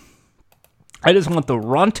want. I just want the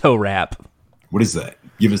Ronto wrap. What is that?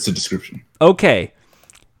 Give us a description. Okay.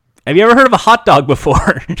 Have you ever heard of a hot dog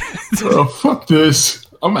before? Oh, fuck this.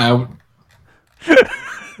 I'm out.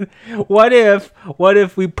 What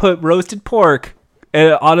if we put roasted pork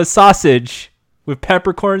on a sausage with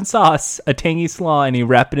peppercorn sauce, a tangy slaw, and you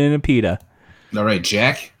wrap it in a pita? All right,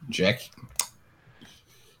 Jack.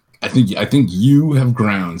 I think you have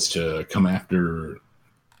grounds to come after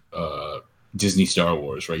Disney Star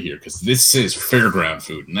Wars right here, because this is fairground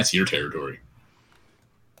food, and that's your territory.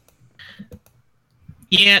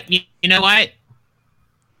 Yeah, you know what?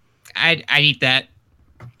 I'd eat that.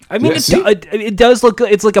 I mean, it does look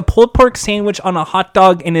good. It's like a pulled pork sandwich on a hot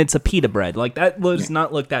dog, and it's a pita bread. Like, that does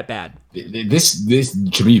not look that bad. This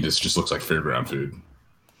to me, this just looks like fairground food.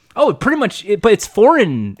 Oh, pretty much. But it's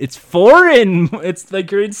foreign. It's foreign. It's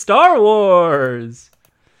like you're in Star Wars.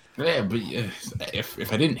 Yeah, but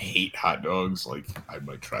if I didn't hate hot dogs, like, I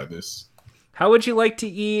might try this. How would you like to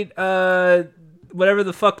eat whatever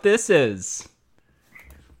the fuck this is?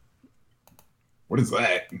 What is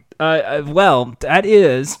that? Well, that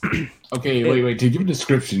is... Okay, wait. To give a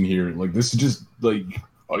description here, like, this is just, like,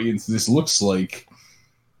 audience, this looks like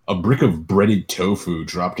a brick of breaded tofu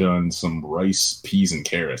dropped on some rice, peas, and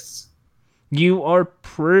carrots. You are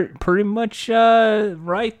pretty much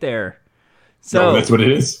right there. So that's what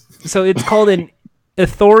it is? So it's called an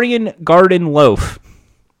Ithorian garden loaf.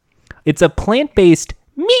 It's a plant-based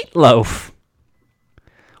meatloaf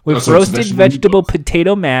with roasted vegetable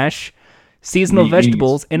potato mash, seasonal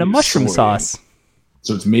vegetables, and a mushroom sauce.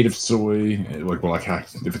 So it's made of soy. Like, well,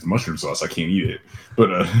 if it's mushroom sauce, I can't eat it.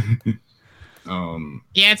 But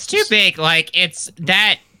yeah, it's too big. Like,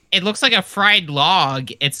 it looks like a fried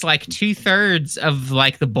log. It's like 2/3 of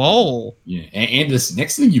like the bowl. Yeah, and this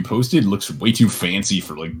next thing you posted looks way too fancy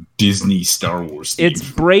for like Disney Star Wars theme. It's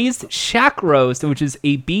braised shack roast, which is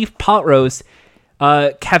a beef pot roast,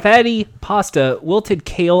 cavati pasta, wilted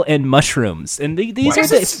kale, and mushrooms. And these are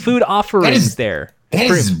the food offerings there. That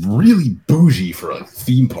is really bougie for a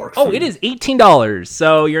theme park. Oh, it is $18,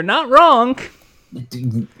 so you're not wrong. Man,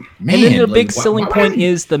 and then the big selling point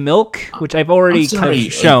is the milk, which I've already kind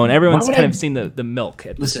of shown. Everyone's kind of seen the milk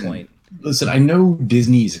at this point. Listen, I know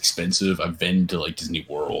Disney is expensive. I've been to like Disney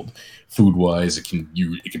World. Food wise, it can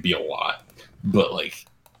be a lot, but like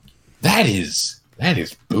that is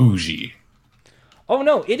bougie. Oh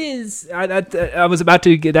no, it is. I was about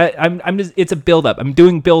to get that. I'm just. It's a build-up. I'm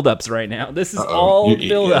doing build-ups right now. This is all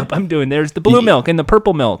build-up I'm doing. There's the blue milk and the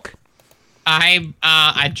purple milk.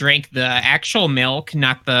 I drank the actual milk,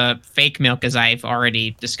 not the fake milk, as I've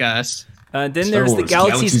already discussed. Then there's the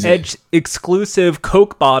Galaxy's Edge exclusive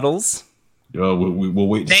Coke bottles. We'll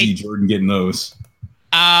wait to see Jordan getting those.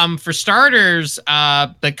 For starters,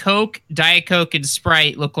 the Coke, Diet Coke, and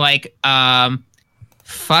Sprite look like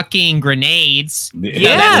fucking grenades.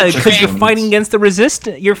 Yeah, because you're fighting against the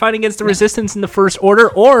resistance. You're fighting against the resistance in the First Order,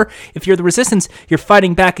 or if you're the resistance, you're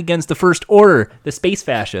fighting back against the First Order, the space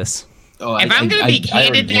fascists. Oh, if I'm going to be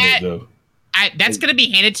handed that, that's going to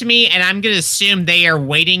be handed to me, and I'm going to assume they are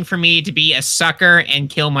waiting for me to be a sucker and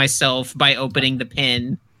kill myself by opening the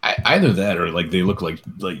pin. Either that, or like they look like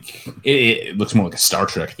it looks more like a Star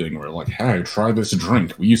Trek thing, where like, hey, try this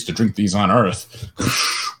drink. We used to drink these on Earth.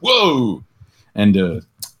 Whoa! And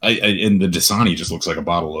and the Dasani just looks like a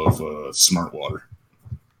bottle of Smart Water.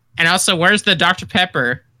 And also, where's the Dr.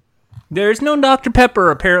 Pepper? There's no Dr.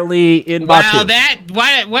 Pepper apparently in Batuu.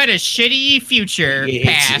 Wow, what a shitty future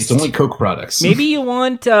past. It's only Coke products. Maybe you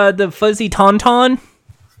want the fuzzy tauntaun.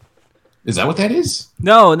 Is that what that is?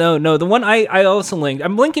 No. The one I also linked.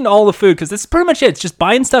 I'm linking to all the food because this is pretty much it. It's just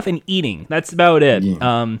buying stuff and eating. That's about it.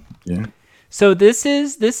 Yeah. So this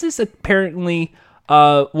is apparently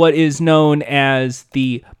what is known as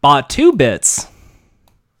the Batuu Bits.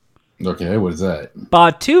 Okay, what is that?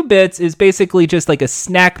 Batuu Bits is basically just like a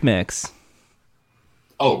snack mix.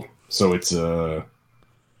 Oh, so it's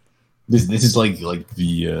this is like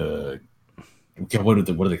the what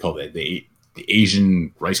do they call that? The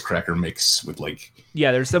Asian rice cracker mix with like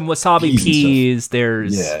there's some wasabi peas.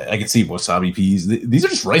 There's I can see wasabi peas. These are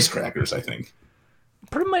just rice crackers, I think.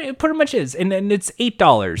 Pretty much is, and it's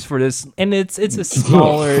 $8 for this, and it's a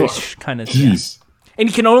smaller kind of thing. And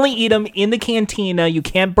you can only eat them in the cantina. You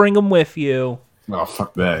can't bring them with you. Oh,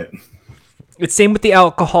 fuck that. It's same with the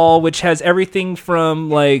alcohol, which has everything from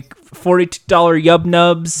like $42 Yub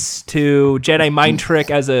Nubs to Jedi Mind Trick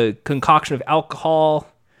as a concoction of alcohol.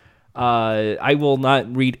 I will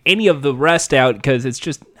not read any of the rest out because it's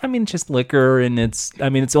just liquor, and it's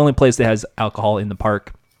the only place that has alcohol in the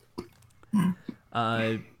park.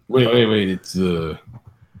 Wait! It's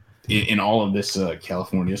in all of this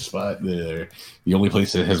California spot, the only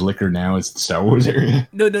place that has liquor now is the Star Wars area.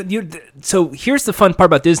 No. So here's the fun part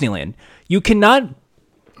about Disneyland: you cannot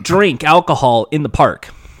drink alcohol in the park.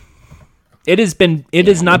 It has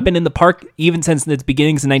not been in the park even since its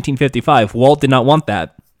beginnings in 1955. Walt did not want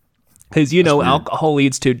that. Because, alcohol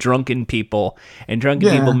leads to drunken people, and drunken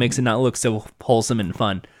people makes it not look so wholesome and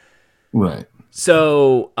fun. Right.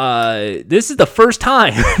 So, this is the first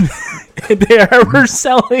time they're ever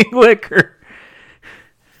selling liquor.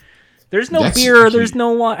 There's no beer, there's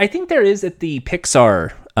no wine. I think there is at the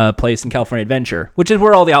Pixar place in California Adventure, which is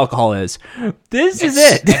where all the alcohol is. This is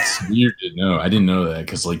it. That's weird to know. I didn't know that,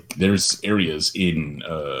 because, there's areas in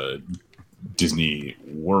Disney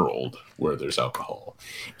World where there's alcohol.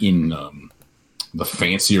 In the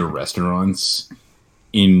fancier restaurants,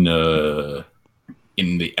 in the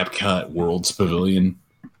Epcot World's pavilions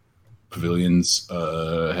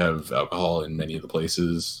have alcohol in many of the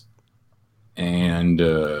places. And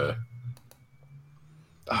there's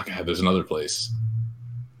another place.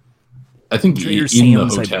 I think in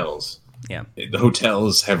the hotels. Yeah. The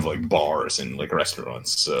hotels have bars and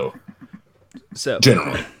restaurants, so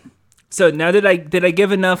generally. So now did I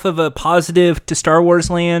give enough of a positive to Star Wars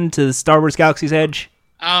Land, to Star Wars Galaxy's Edge?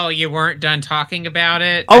 Oh, you weren't done talking about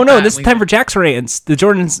it? Oh, no, this is time for Jack's Rants, the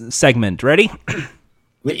Jordan segment. Ready?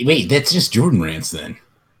 Wait, that's just Jordan Rants then.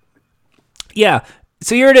 Yeah.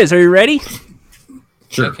 So here it is. Are you ready?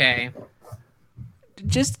 Sure. Okay.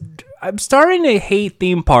 I'm starting to hate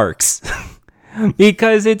theme parks.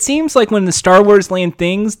 Because it seems like when the Star Wars Land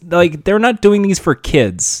things, they're not doing these for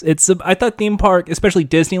kids. I thought theme park, especially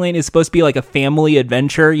Disneyland, is supposed to be like a family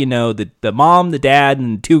adventure. The mom, the dad,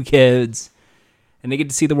 and 2 kids, and they get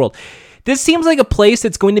to see the world. This seems like a place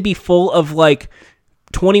that's going to be full of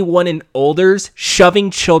 21 and olders shoving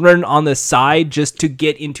children on the side just to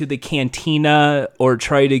get into the cantina or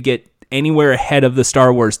try to get anywhere ahead of the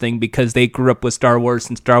Star Wars thing because they grew up with Star Wars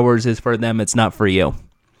and Star Wars is for them. It's not for you.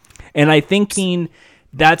 And I think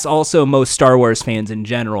that's also most Star Wars fans in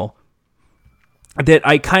general. That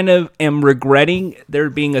I kind of am regretting there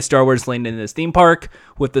being a Star Wars Land in this theme park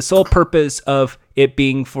with the sole purpose of it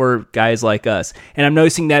being for guys like us. And I'm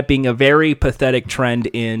noticing that being a very pathetic trend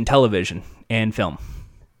in television and film.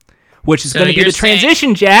 Which is going to be the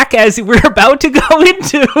transition, Jack, as we're about to go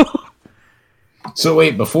into. So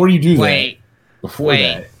wait, before you do that,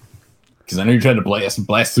 because I know you're trying to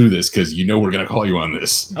blast through this because you know we're gonna call you on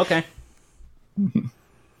this. Okay.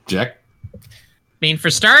 Jack? I mean, for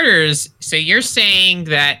starters, so you're saying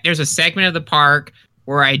that there's a segment of the park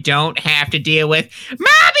where I don't have to deal with Bobby.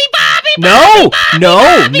 No.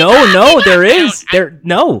 There is.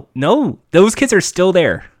 No. Those kids are still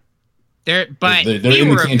there. They're in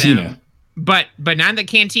the cantina. But not in the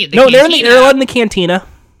cantina. They're in the cantina.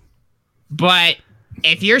 But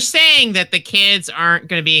if you're saying that the kids aren't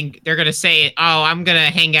going to be, they're going to say, "Oh, I'm going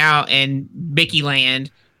to hang out in Mickey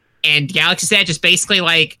Land," and Galaxy's Edge is basically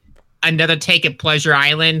like another take at Pleasure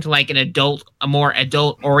Island, like a more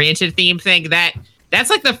adult-oriented theme thing. That's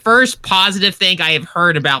like the first positive thing I have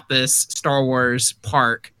heard about this Star Wars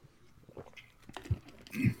park.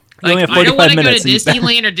 Like, I don't want to go to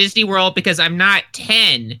Disneyland or Disney World because I'm not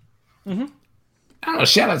 10. Mm-hmm. I don't know.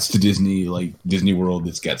 Shout outs to Disney, like Disney World.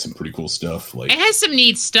 It's got some pretty cool stuff. Like, it has some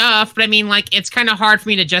neat stuff, but I mean, like, it's kind of hard for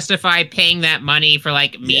me to justify paying that money for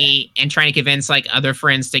like me and trying to convince like other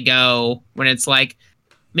friends to go when it's like,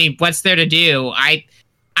 I mean, what's there to do? I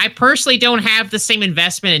personally don't have the same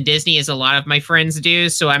investment in Disney as a lot of my friends do,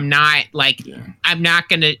 so I'm not like I'm not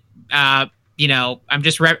gonna I'm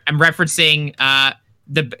referencing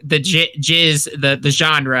the jizz the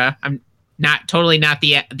genre. I'm not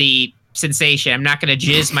the sensation. I'm not going to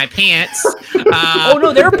jizz my pants. Oh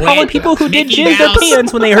no, there are probably people who did jizz their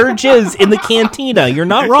pants when they heard jizz in the cantina. You're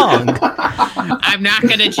not wrong. I'm not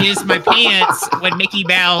going to jizz my pants when Mickey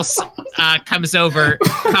Mouse comes over.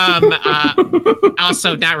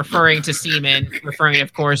 Also not referring to semen, referring,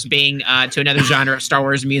 of course, being to another genre of Star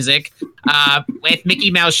Wars music. If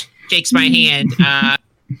Mickey Mouse shakes my hand,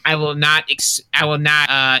 I will not explode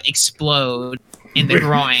in the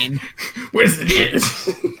groin. Where's the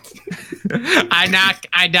jizz? I'm not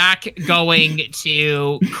going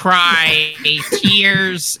to cry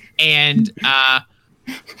tears and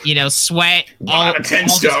sweat all 10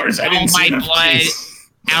 stars. All my blood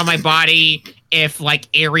out of my body if like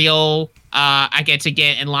Ariel I get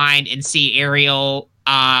in line and see Ariel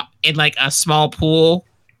in like a small pool.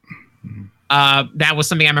 That was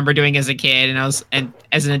something I remember doing as a kid, and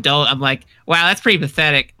as an adult I'm like, wow, that's pretty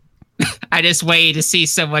pathetic. I just waited to see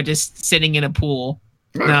someone just sitting in a pool.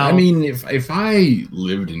 No. I mean, if I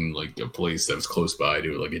lived in like a place that was close by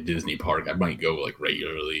to like a Disney park, I might go like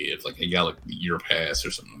regularly if like I got like the year pass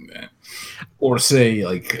or something like that. Or say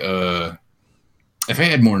like if I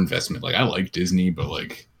had more investment, like I like Disney, but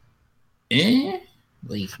like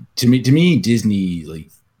like to me Disney,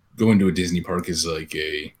 like going to a Disney park is like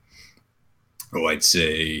I'd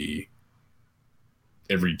say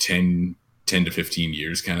every 10 to 15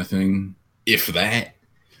 years kind of thing, if that.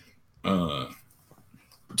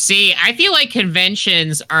 See, I feel like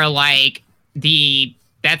conventions are like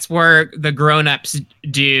that's where the grown-ups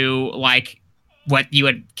do like what you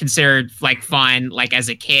would consider like fun, like as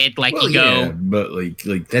a kid, like you go. Yeah, but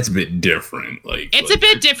like that's a bit different. Like it's a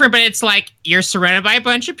bit different, but it's like you're surrounded by a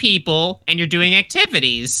bunch of people and you're doing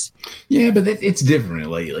activities. Yeah, but it's different.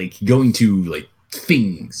 Like going to like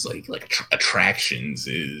things like attractions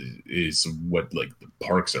is what like the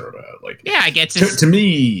parks are about. Like, yeah, I get to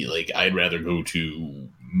me, like I'd rather go to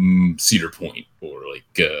Cedar Point or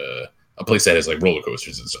like a place that has like roller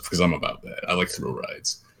coasters and stuff because I'm about that. I like thrill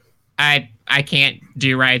rides. I can't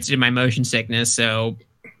do rides due to my motion sickness, so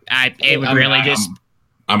I'm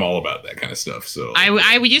all about that kind of stuff. So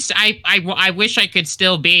I wish I could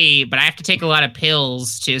still be, but I have to take a lot of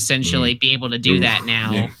pills to essentially be able to do that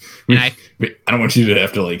now. Yeah. And I don't want you to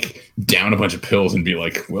have to like down a bunch of pills and be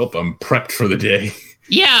like, well, I'm prepped for the day.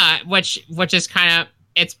 Yeah, which is kind of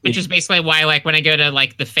which is basically why like when I go to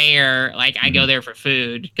like the fair, like I go there for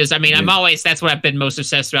food because I mean that's what I've been most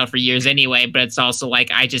obsessed about for years anyway. But it's also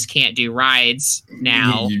like I just can't do rides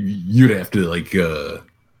now. You'd have to like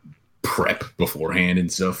prep beforehand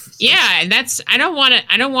and stuff. Yeah, and I don't want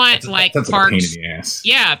parks. Like a pain in the ass.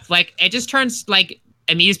 Yeah, like it just turns like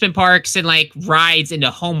amusement parks and like rides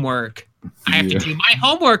into homework. I have to do my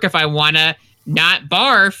homework if I want to not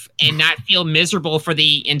barf and not feel miserable for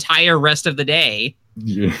the entire rest of the day.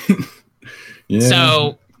 Yeah.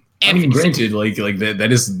 So, I mean, granted, like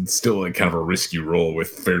that is still like kind of a risky role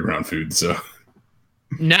with fairground food. So,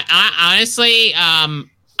 no, honestly,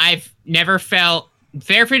 I've never felt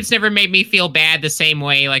fair food's never made me feel bad the same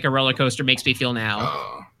way like a roller coaster makes me feel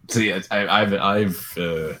now. So yeah, I've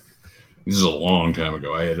this is a long time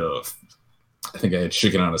ago. I think I had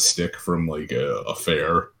chicken on a stick from like a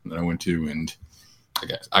fair that I went to, and I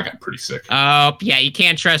got pretty sick. Oh yeah, you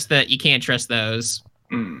can't trust those.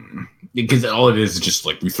 Because all it is just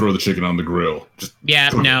like we throw the chicken on the grill.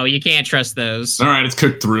 No, you can't trust those. All right, it's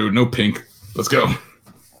cooked through. No pink. Let's go.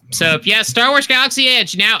 So yeah, Star Wars Galaxy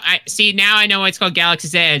Edge. Now I know why it's called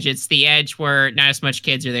Galaxy's Edge. It's the edge where not as much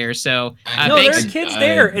kids are there. So no, there's kids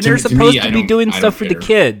there, and they're supposed to be doing stuff for the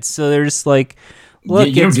kids. So there's like, look,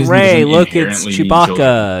 it's Rey. Look, it's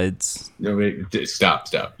Chewbacca. It's no, wait, stop.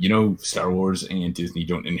 You know, Star Wars and Disney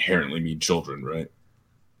don't inherently mean children, right?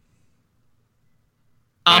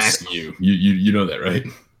 I'm asking you. You know that, right?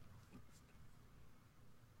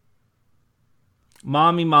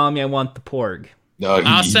 Mommy, I want the porg. No,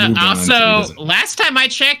 also, last time I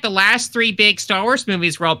checked, the last 3 big Star Wars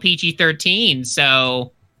movies were all PG-13,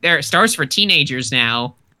 so they're Star Wars for teenagers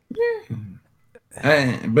now.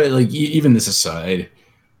 But like, even this aside,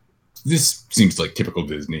 this seems like typical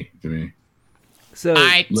Disney to me. So,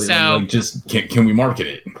 just can we market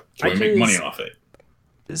it? Can we make money off it?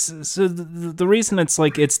 So the reason it's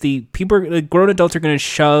like it's the people, the grown adults are going to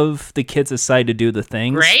shove the kids aside to do the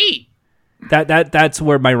things. Great. That's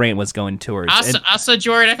where my rant was going towards. Also,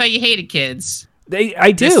 Jordan, I thought you hated kids.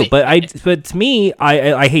 I do, but to me,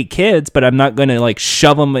 I hate kids, but I'm not going to like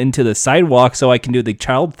shove them into the sidewalk so I can do the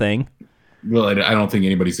child thing. Well, I don't think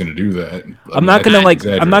anybody's going to do that. I'm not going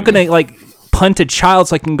to punt a child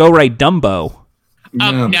so I can go ride Dumbo.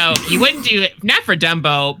 No, you wouldn't do it. Not for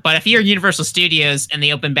Dumbo, but if you're Universal Studios and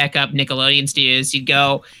they open back up Nickelodeon Studios, you'd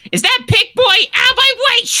go, "Is that Pick Boy out of my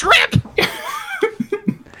way, shrimp?"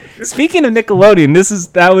 Speaking of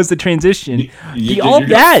Nickelodeon, that was the transition. There's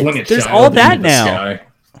all that now.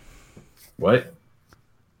 What?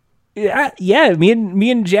 Yeah.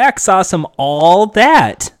 Me and Jack saw some All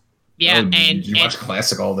That. Yeah, and did you watch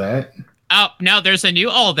classic All That? Oh no, there's a new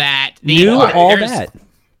All That. All That.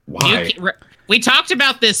 Why? We talked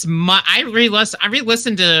about this. I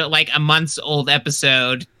re-listened to like a month's old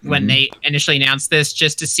episode when they initially announced this,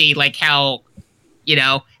 just to see like how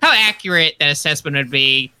accurate that assessment would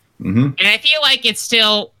be. And I feel like it's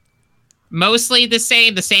still mostly the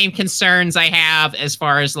same concerns I have as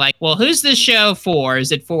far as like, well, who's this show for?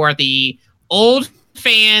 Is it for the old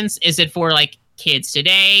fans? Is it for like kids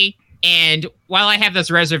today? And while I have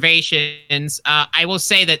those reservations, I will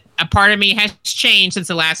say that a part of me has changed since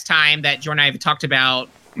the last time that Jordan and I have talked about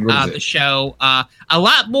the show. A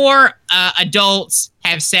lot more adults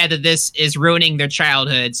have said that this is ruining their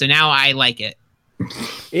childhood, so now I like it.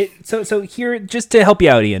 So here, just to help you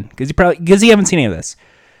out, Ian, because you haven't seen any of this.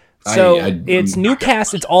 So it's new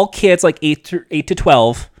cast. It's all kids, like 8 to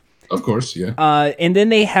 12. Of course, yeah. And then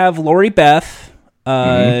they have Lori Beth,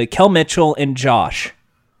 Kel Mitchell, and Josh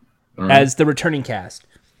as the returning cast.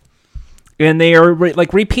 And they are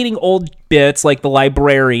like repeating old bits, like the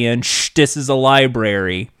librarian. Shh, this is a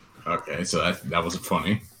library. Okay, so that wasn't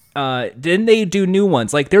funny. Then they do new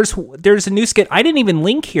ones. Like there's a new skit. I didn't even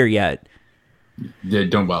link here yet. Yeah,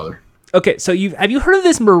 don't bother. Okay, so have you heard of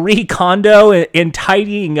this Marie Kondo and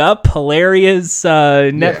Tidying Up, hilarious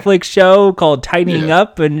Netflix show called Tidying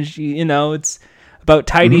Up, and she, it's about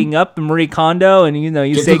tidying up and Marie Kondo, and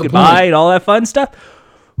you say goodbye and all that fun stuff.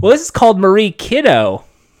 Well, this is called Marie Kiddo.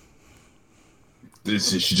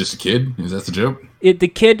 Is she just a kid? Is that the joke? The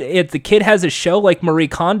kid has a show like Marie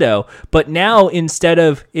Kondo, but now instead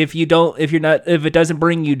of if it doesn't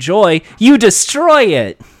bring you joy, you destroy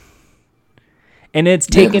it. And it's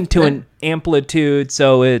taken to an amplitude,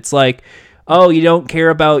 so it's like, oh, you don't care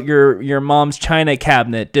about your mom's china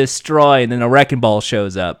cabinet, destroy, and then a wrecking ball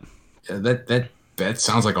shows up. Yeah, that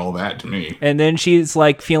sounds like All That to me. And then she's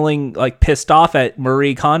like feeling like pissed off at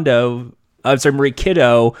Marie Kiddo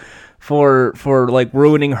for like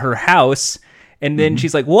ruining her house. And then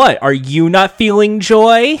she's like, "What? Are you not feeling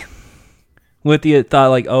joy?" With the thought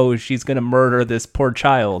like, "Oh, she's gonna murder this poor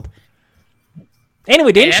child."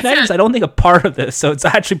 Anyway, Daniel Schneider's, I don't think, a part of this, so it's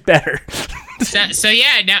actually better. so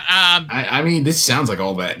yeah, now I mean, this sounds like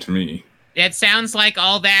All That to me. It sounds like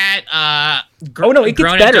All That. It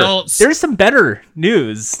gets better. Adults. There's some better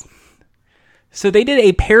news. So they did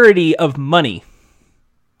a parody of Money.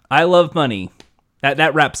 I Love Money.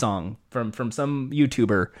 That rap song from some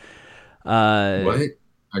YouTuber. What?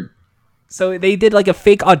 So they did like a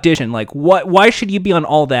fake audition. Like, why should you be on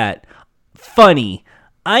All That? Funny.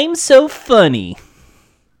 I'm so funny.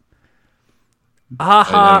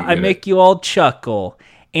 Haha, I make you all chuckle.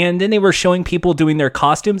 And then they were showing people doing their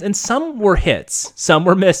costumes, and some were hits, some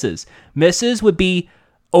were misses. Misses would be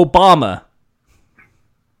Obama.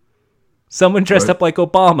 Someone dressed up like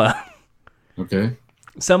Obama. Okay.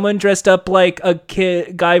 Someone dressed up like a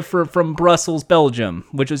guy from Brussels, Belgium,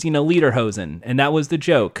 which was, Lederhosen, and that was the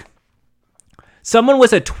joke. Someone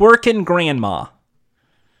was a twerking grandma.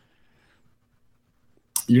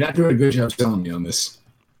 You're not doing a good job selling me on this.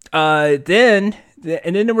 Then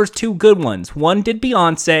there was 2 good ones. One did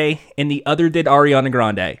Beyonce, and the other did Ariana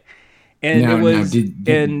Grande. And it was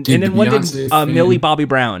and then one did Millie Bobby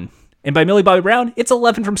Brown. And by Millie Bobby Brown, it's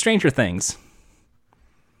 11 from Stranger Things.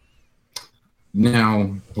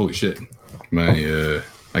 Now, holy shit, my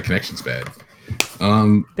connection's bad.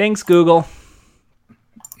 Thanks, Google.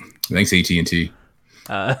 Thanks, AT&T.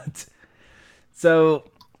 So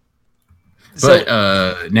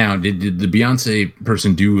now, did the Beyonce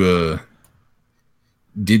person do?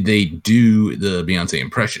 Did they do the Beyonce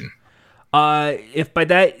impression? If by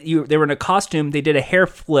that they were in a costume, they did a hair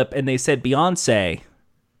flip and they said Beyonce.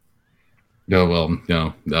 No, well,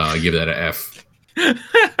 no, I give that an F.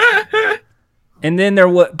 And then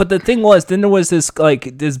but the thing was, then there was this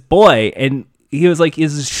boy, and he was like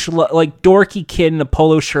dorky kid in a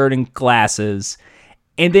polo shirt and glasses,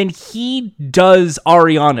 and then he does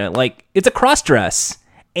Ariana. Like, it's a cross dress,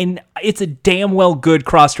 and it's a damn well good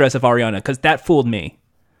cross dress of Ariana, because that fooled me.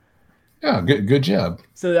 Yeah, good job.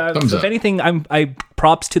 So if anything, I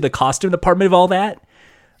props to the costume department of all that.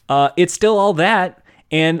 It's still all that,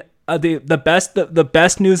 and the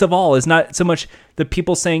best news of all is not so much the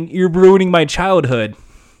people saying you're ruining my childhood.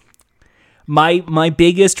 My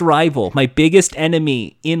biggest rival, my biggest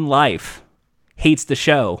enemy in life, hates the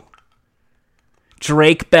show.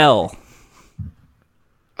 Drake Bell.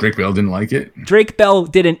 Drake Bell didn't like it? Drake Bell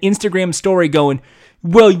did an Instagram story going,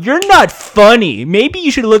 well, you're not funny. Maybe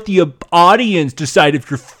you should let the audience decide if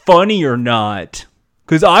you're funny or not.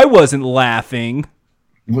 Because I wasn't laughing.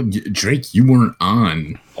 Well, Drake, you weren't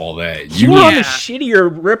on all that. You were on a shittier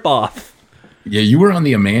ripoff. Yeah, you were on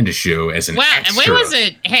the Amanda Show as an extra. When was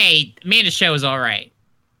it? Hey, Amanda Show was all right.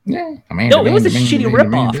 Yeah, it was a shitty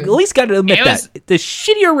ripoff. At least got to admit that. The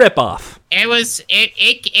shittier ripoff.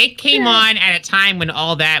 It came on at a time when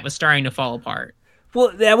all that was starting to fall apart.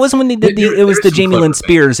 Well, that was when they did it was the Jamie Lynn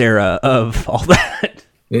Spears era of all that.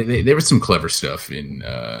 There was some clever stuff in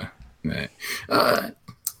that.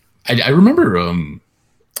 I remember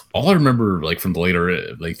all I remember like from the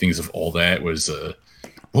later like things of all that was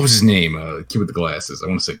what was his name? Kid with the glasses. I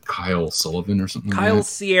want to say Kyle Sullivan or something. Kyle like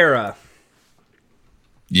Sierra.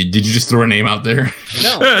 Did you just throw a name out there?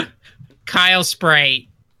 No. Kyle Sprite.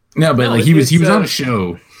 No, but like he was on a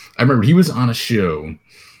show. I remember he was on a show.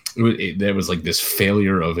 That was like this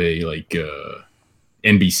failure of a like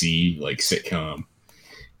NBC like sitcom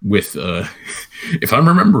with if I'm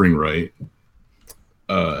remembering right,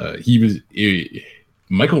 Michael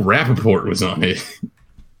Rappaport was on it.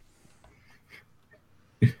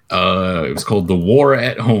 It was called The War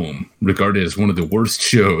at Home, regarded as one of the worst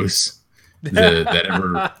shows that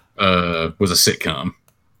ever was a sitcom.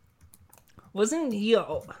 Wasn't he?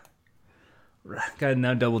 Gotta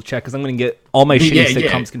now double check because I'm gonna get all my shitty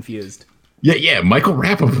sitcoms confused. Yeah. Michael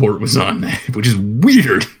Rappaport was on that, which is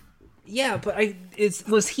weird. Yeah, but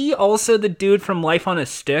was he also the dude from Life on a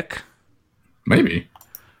Stick? Maybe.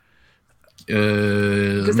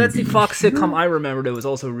 Because that's the Fox sitcom I remembered. It was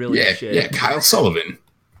also really shit. Yeah, Kyle Sullivan.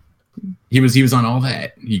 He was on all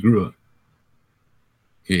that. He grew up.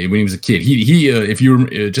 When he was a kid, he if you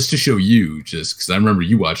were just to show you, just because I remember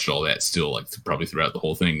you watched all that still, like probably throughout the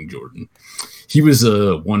whole thing, Jordan. He was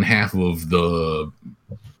one half of one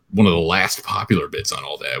of the last popular bits on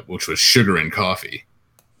all that, which was Sugar and Coffee.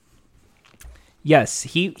 Yes,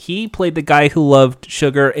 he played the guy who loved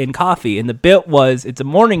sugar and coffee, and the bit was it's a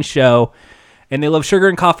morning show, and they love sugar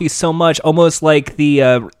and coffee so much, almost like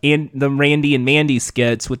the Randy and Mandy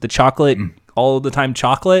skits with the chocolate all the time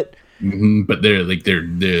chocolate. Mm-hmm. But they're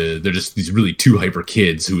just these really two hyper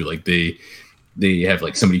kids who like they have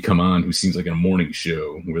like somebody come on who seems like a morning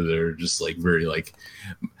show where they're just like very like,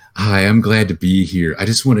 hi, I'm glad to be here. I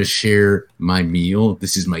just want to share my meal.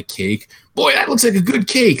 This is my cake. Boy, that looks like a good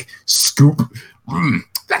cake. Scoop.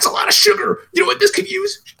 That's a lot of sugar. You know what this could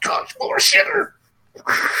use? More sugar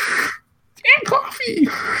and coffee.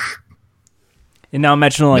 And now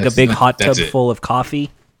imagine like a big hot tub full of coffee.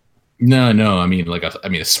 No. I mean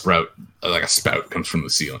a sprout. Like a spout comes from the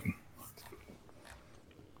ceiling.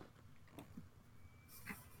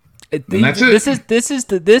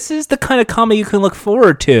 This is the kind of comedy you can look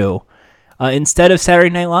forward to instead of Saturday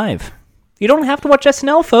Night Live. You don't have to watch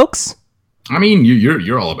SNL, folks. I mean,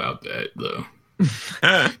 you're all about that though.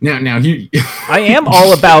 now I am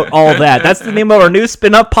all about all that. That's the name of our new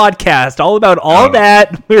spin-up podcast. All about all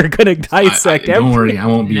that. We're gonna dissect everything. Don't worry, I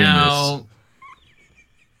won't be in this.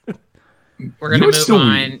 We're gonna move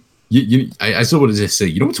on. I still want to just say,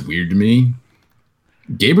 you know what's weird to me?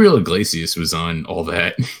 Gabriel Iglesias was on all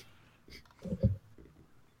that.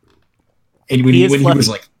 And when he was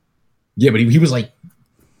like, yeah, but he was like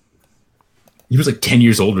 10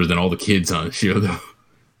 years older than all the kids on the show, though.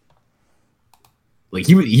 Like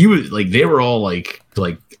he was like they were all like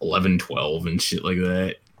 11, 12 and shit like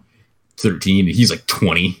that. 13 and he's like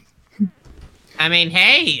 20. I mean,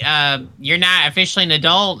 hey, you're not officially an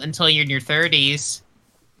adult until you're in your 30s.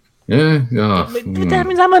 Yeah. That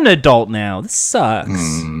means I'm an adult now. This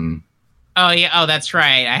sucks. Oh, yeah. Oh, that's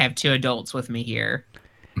right. I have 2 adults with me here.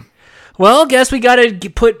 Well, guess we gotta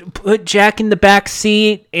put Jack in the back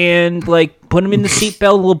seat and like put him in the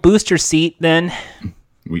seatbelt, little booster seat. Then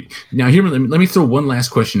now here, let me throw one last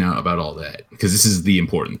question out about all that, because this is the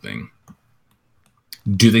important thing.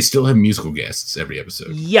 Do they still have musical guests every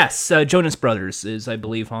episode? Yes, Jonas Brothers is, I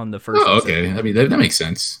believe, on the first. Oh, okay. Episode. I mean, that makes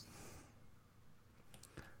sense.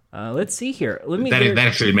 Let's see here. That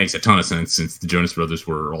actually makes a ton of sense, since the Jonas Brothers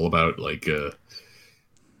were all about like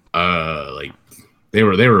they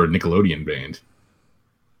were a Nickelodeon band.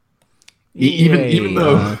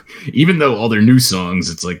 Even though all their new songs,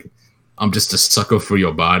 it's like I'm just a sucker for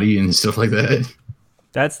your body and stuff like that.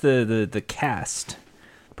 That's the cast.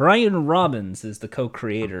 Brian Robbins is the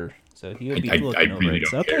co-creator, so he would be looking over it.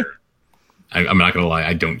 Don't care. I'm not gonna lie,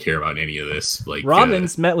 I don't care about any of this. Like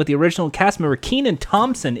Robbins met with the original cast member Kenan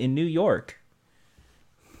Thompson in New York.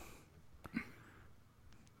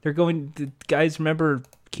 They're going. The guys, remember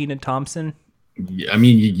Kenan Thompson? Yeah, I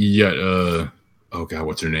mean, you got oh god,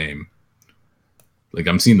 what's her name? Like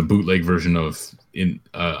I'm seeing the bootleg version of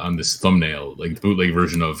on this thumbnail, like the bootleg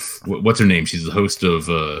version of what's her name? She's the host of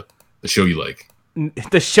the show you like.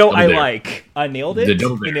 The show I like. I nailed it. I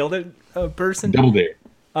nailed it. Person. Double Dare.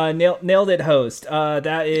 Nailed it. Host.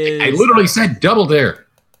 That is. I literally said Double Dare.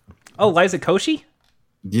 Oh, Liza Koshy.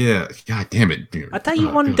 Yeah. God damn it, dude. I thought you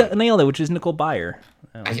wanted to nail it, which is Nicole Byer.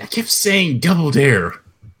 Oh. I kept saying Double Dare.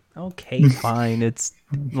 Okay, fine. It's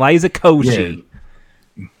Liza Koshy.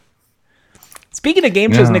 Yeah. Speaking of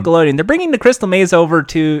game shows, Nickelodeon, they're bringing the Crystal Maze over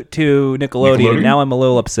to Nickelodeon, and now I'm a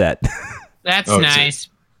little upset. That's nice.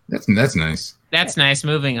 That's nice. That's nice.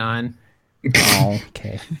 Moving on. Oh,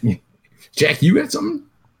 okay. Jack, you got something?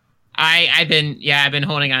 I've been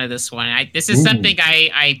holding on to this one. This is something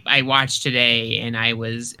I watched today, and I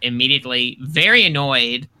was immediately very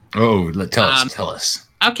annoyed. Oh, tell us.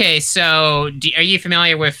 Okay, so are you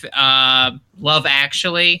familiar with Love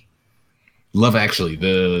Actually? Love Actually,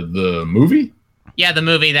 the movie? Yeah, the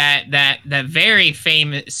movie that very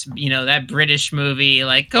famous, that British movie,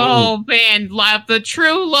 like, oh man, love the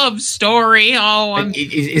true love story.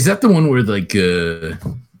 Is that the one where like they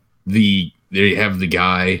have the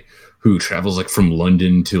guy who travels like from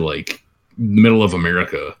London to like the middle of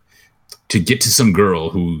America to get to some girl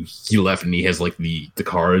who he left, and he has like the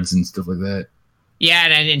cards and stuff like that. Yeah,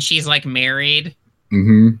 and she's like married.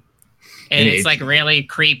 Mm-hmm. And it's like really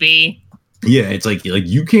creepy. Yeah, it's like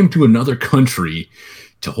you came to another country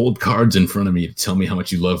to hold cards in front of me to tell me how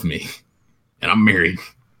much you love me, and I'm married.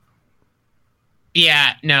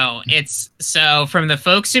 Yeah, no, it's so from the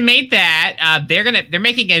folks who made that, they're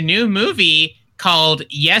making a new movie called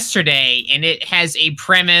Yesterday, and it has a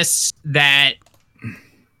premise that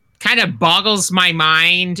kind of boggles my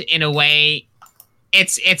mind in a way.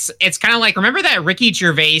 It's kind of like, remember that Ricky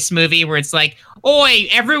Gervais movie where it's like, oi,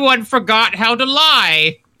 everyone forgot how to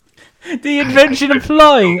lie. The invention of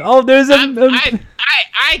flying. Oh, there's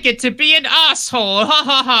I get to be an asshole. Ha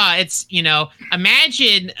ha ha. It's,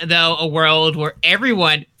 imagine though a world where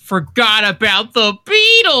everyone forgot about the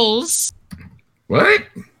Beatles. What?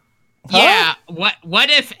 Yeah. Huh? What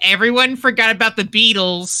if everyone forgot about the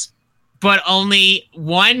Beatles, but only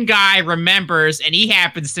one guy remembers, and he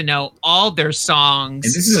happens to know all their songs?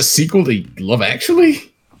 And this is a sequel to Love Actually?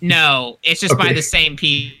 No, it's just by the same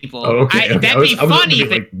people. Oh, okay. That'd be funny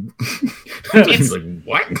if it. It's like,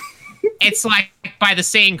 what? It's like by the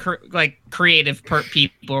same creative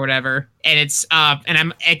people or whatever, and it's and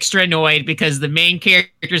I'm extra annoyed because the main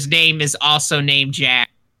character's name is also named Jack.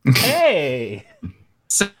 Hey.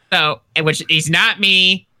 So, which he's not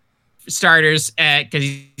me, for starters, because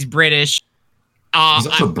he's British. He's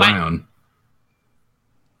also brown.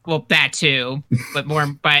 Well, that too, but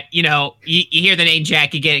you hear the name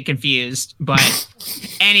Jack, you get get confused.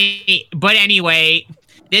 Anyway,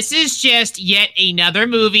 this is just yet another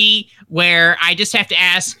movie where I just have to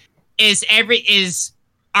ask: are the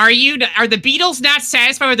Beatles not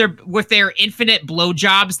satisfied with their infinite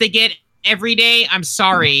blowjobs they get every day? I'm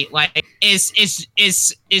sorry. Like, is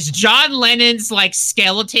John Lennon's like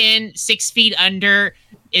skeleton 6 feet under?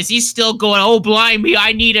 Is he still going? Oh, blimey,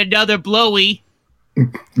 I need another blowy.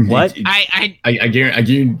 What? I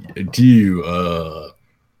guarantee you,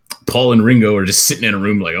 Paul and Ringo are just sitting in a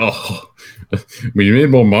room like, oh, we need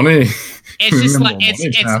more money. It's just like it's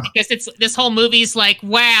because this whole movie's like,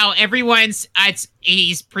 wow, everyone's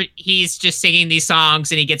he's just singing these songs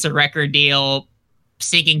and he gets a record deal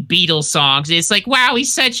singing Beatles songs. It's like, wow,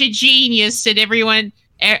 he's such a genius, and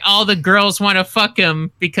all the girls want to fuck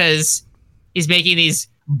him because he's making these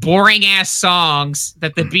boring ass songs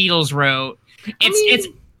that the Beatles wrote. It's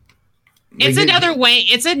another way.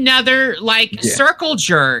 It's another circle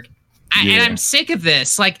jerk. And I'm sick of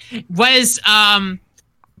this. Like, what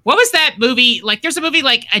was that movie? Like, there's a movie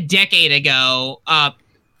like a decade ago.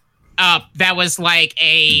 That was like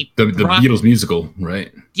the Beatles musical,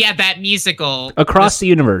 right? Yeah, that musical. Across the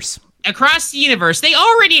Universe. Across the Universe. They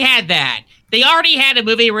already had that. They already had a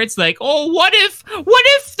movie where it's like, oh, what if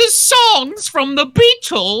the songs from the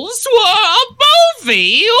Beatles were a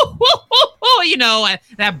movie? You know,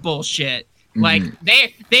 that bullshit. Mm-hmm. Like,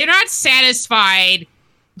 they're not satisfied.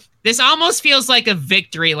 This almost feels like a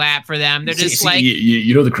victory lap for them. They're just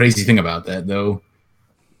you know the crazy thing about that though?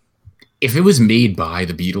 If it was made by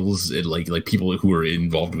the Beatles, like people who were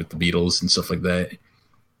involved with the Beatles and stuff like that,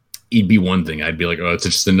 it'd be one thing. I'd be like, oh, it's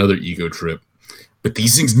just another ego trip. But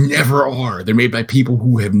these things never are. They're made by people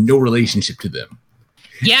who have no relationship to them.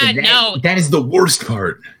 Yeah, that is the worst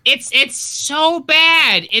part. It's so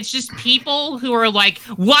bad. It's just people who are like,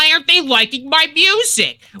 why aren't they liking my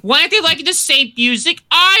music? Why aren't they liking the same music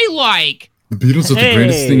I like? The Beatles are the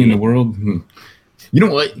greatest thing in the world. You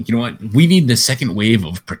know what? We need the second wave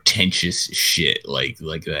of pretentious shit like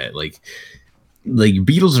that. Like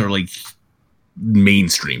Beatles are like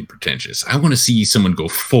mainstream pretentious. I want to see someone go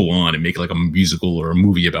full on and make like a musical or a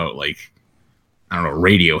movie about like, I don't know,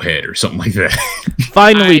 Radiohead or something like that.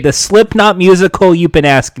 Finally, the Slipknot musical you've been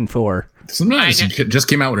asking for. Slipknot just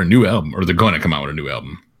came out with a new album, or they're going to come out with a new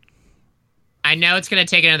album. I know it's going to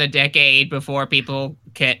take another decade before people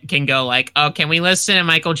can go like, oh, can we listen to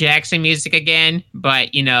Michael Jackson music again?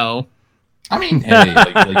 But, you know. I mean, hey,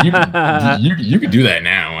 you could do that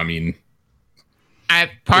now. I mean.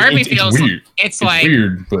 Part of me feels weird. It's like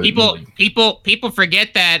weird, but people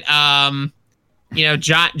forget that you know,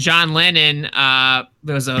 John Lennon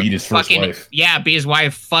was a beat his fucking wife. Beat his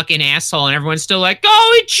wife, fucking asshole, and everyone's still like,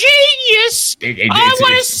 oh, genius! I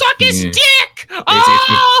want to suck his dick.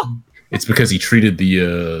 It's because he treated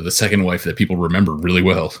the second wife that people remember really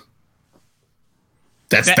well.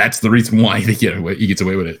 That's the reason why he gets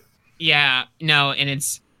away with it. Yeah, no, and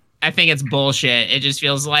I think it's bullshit. It just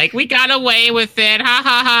feels like we got away with it. Ha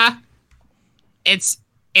ha ha. I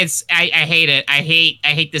hate it. I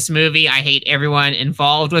hate this movie. I hate everyone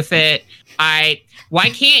involved with it. Why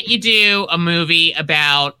can't you do a movie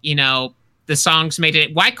about, you know, the songs made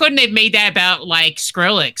it? Why couldn't they have made that about like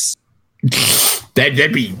Skrillex?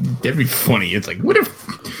 That'd be funny. It's like, what if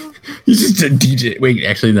he's just a DJ? Wait,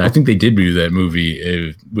 actually, no, I think they did do that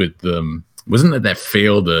movie with wasn't that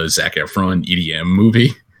failed Zac Efron EDM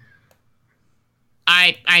movie?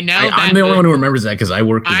 I know. I'm the only one who remembers that because I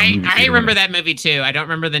worked in a movie theater. I remember that movie too. I don't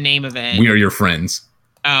remember the name of it. We Are Your Friends.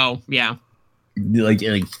 Oh yeah. Like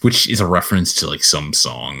which is a reference to like some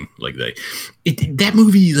song like that. That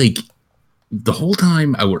movie, like the whole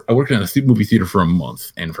time I worked in a movie theater for a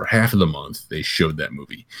month, and for half of the month they showed that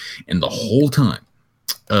movie, and the whole time,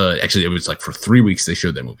 actually it was like for 3 weeks they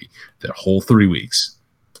showed that movie. That whole 3 weeks,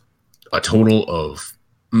 a total of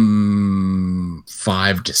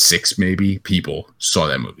 5 to 6 maybe people saw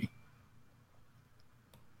that movie.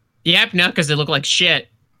 Yep, no, because it looked like shit.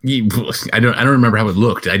 I don't remember how it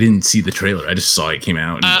looked. I didn't see the trailer. I just saw it came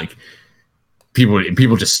out, and like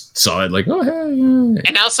people just saw it like, oh hey. Yeah.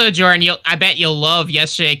 And also, Jordan, I bet you'll love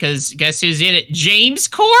yesterday because guess who's in it? James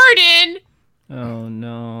Corden. Oh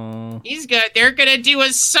no. They're gonna do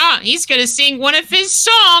a song. He's gonna sing one of his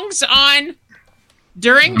songs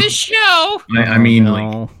during the show. I mean,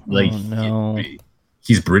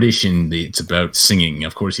 he's British and it's about singing.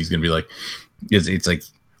 Of course, he's gonna be like, it's like,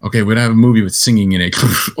 okay, we're gonna have a movie with singing in it.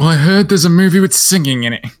 Oh, I heard there's a movie with singing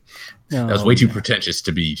in it. That was way too pretentious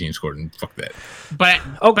to be James Corden. Fuck that. But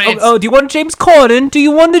do you want James Corden? Do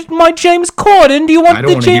you want my James Corden? Do you want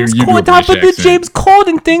the James Corden top of the James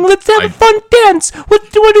Corden thing? Let's have a fun dance.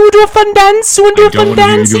 What do you want to do? A fun dance? You want to do a fun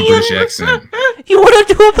dance? You want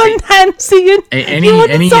to do a fun dance?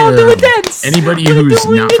 Anybody who's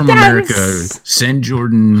not from America, send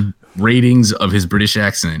Jordan ratings of his British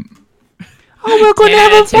accent. Oh, we're gonna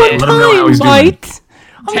have a fun time, right?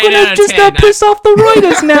 I'm gonna just piss off the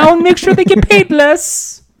writers now and make sure they get paid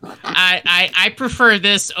less. I prefer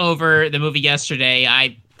this over the movie yesterday.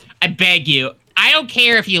 I beg you. I don't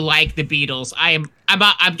care if you like the Beatles. I'm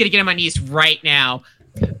gonna get on my knees right now.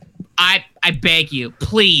 I beg you,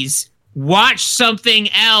 please watch something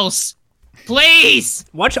else. Please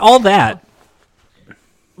watch all that.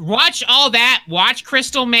 Watch all that. Watch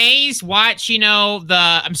Crystal Maze. Watch,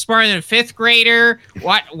 I'm Smarter Than a Fifth Grader.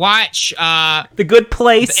 Watch The Good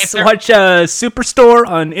Place. Watch Superstore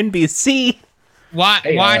on NBC. Watch.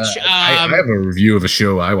 I have a review of a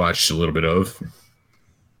show I watched a little bit of.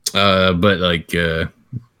 But like, yeah,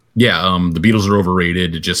 the Beatles are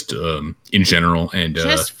overrated, just in general, and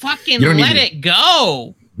just fucking let it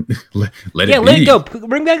go. let it go.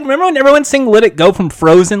 Bring back. Remember when everyone sang "Let It Go" from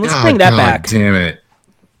Frozen? Let's bring that back. Damn it.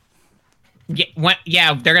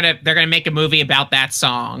 Yeah, they're gonna make a movie about that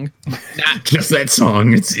song. Not just that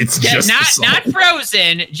song. It's just not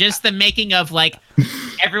Frozen. Just the making of, like,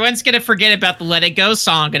 everyone's gonna forget about the "Let It Go"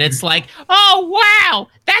 song, and it's like, oh wow,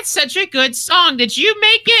 that's such a good song. Did you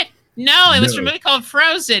make it? No, it was from a movie called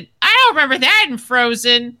Frozen. I don't remember that in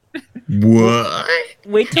Frozen. What?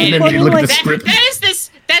 Wait till you look at the script.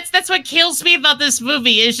 That's what kills me about this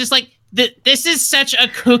movie. It's just like this is such a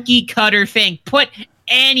cookie cutter thing. Put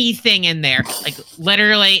anything in there, like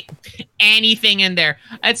literally anything in there.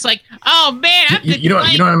 It's like, oh man, you know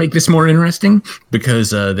how to make this more interesting, because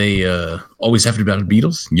they always have it about the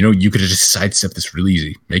Beatles. You know, you could have just sidestepped this really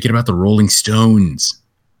easy. Make it about the Rolling Stones.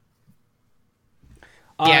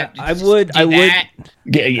 Yeah, I would.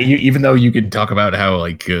 Yeah, even though you could talk about how,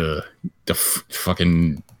 like, the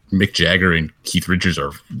fucking Mick Jagger and Keith Richards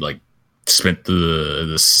are, like, spent the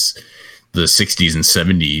 60s and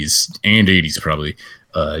 70s and 80s probably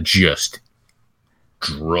just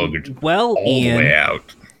drugged all the way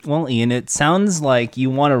out. Well, Ian, it sounds like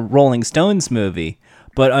you want a Rolling Stones movie,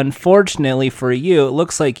 but unfortunately for you, it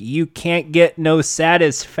looks like you can't get no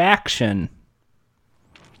satisfaction.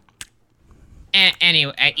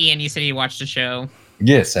 Anyway, Ian, you said you watched a show.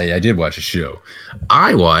 Yes, I did watch a show.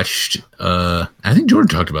 I watched, I think Jordan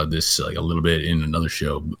talked about this like a little bit in another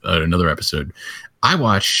show, another episode. I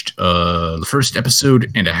watched the first episode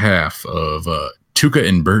and a half of Tuca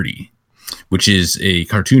and Birdie, which is a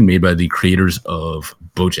cartoon made by the creators of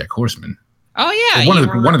BoJack Horseman. Oh yeah,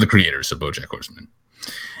 one of the creators of BoJack Horseman.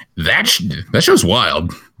 That show's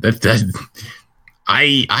wild.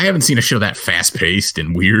 I haven't seen a show that fast paced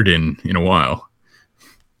and weird in a while.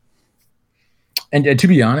 And to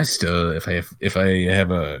be honest, if I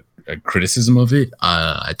have a criticism of it,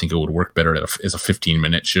 I think it would work better as a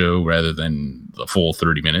 15-minute show rather than the full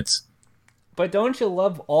 30 minutes. But don't you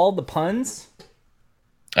love all the puns?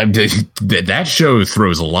 That show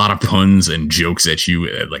throws a lot of puns and jokes at you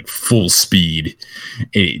at like full speed.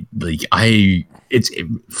 It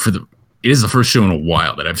is the first show in a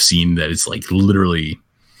while that I've seen that it's like literally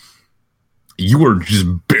you are just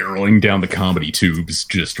barreling down the comedy tubes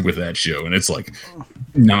just with that show, and it's like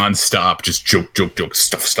nonstop, just joke,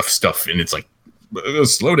 stuff, and it's like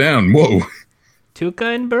slow down, whoa.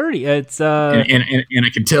 Tuca and Birdie, it's and I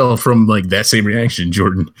can tell from like that same reaction,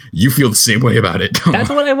 Jordan, you feel the same way about it. That's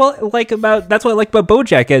what I like about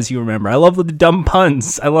BoJack, as you remember. I love the dumb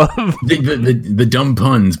puns. I love the dumb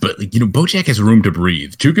puns, but like, BoJack has room to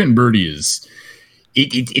breathe. Tuca and Birdie is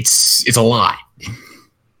it's a lot.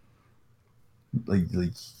 Like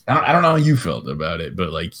I don't know how you felt about it,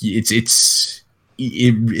 but like it's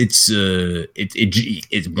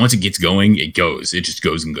once it gets going, it goes. It just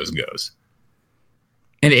goes and goes and goes.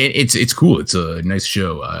 And it's cool. It's a nice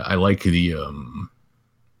show. I like the.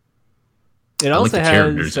 It also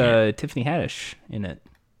has Tiffany Haddish in it.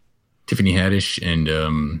 Tiffany Haddish and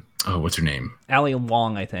what's her name? Ali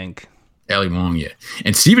Wong, I think. Ali Wong, yeah,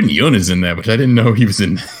 and Steven Yeun is in that, which I didn't know he was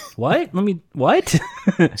in. What? What?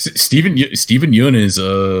 Steven Yeun is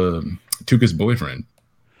Tuca's boyfriend,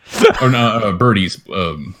 or no, Birdie's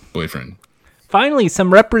boyfriend. Finally,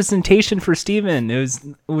 some representation for Steven. It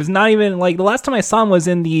was not even like the last time I saw him was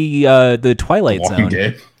in the Twilight Zone.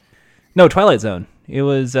 Dead? No, Twilight Zone. It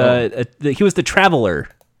was he was the Traveler.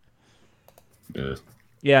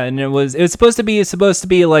 Yeah, and it was supposed to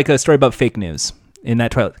be like a story about fake news in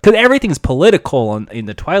that Twilight, because everything's political in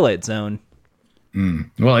the Twilight Zone.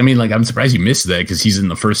 Well, I mean, like, I'm surprised you missed that because he's in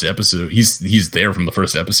the first episode. He's there from the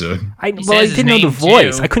first episode. I didn't know the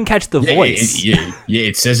voice. I couldn't catch the voice. Yeah,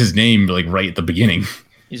 it says his name like right at the beginning.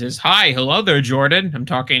 He says, "Hi, hello there, Jordan. I'm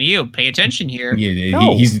talking to you. Pay attention here." Yeah,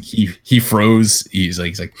 no. he froze. He's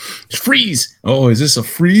like, freeze. Oh, is this a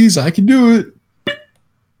freeze? I can do it.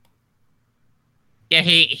 Yeah,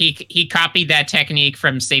 he copied that technique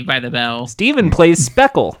from Saved by the Bell. Steven plays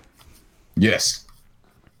Speckle. Yes.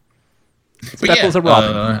 Speckle's a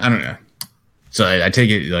Robin. I don't know. So I take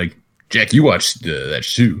it, like, Jack, you watched that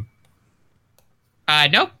too.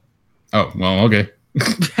 Nope. Oh, well, okay.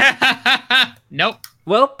 Nope.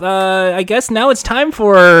 Well, I guess now it's time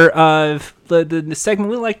for the segment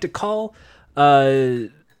we like to call,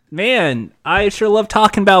 man, I sure love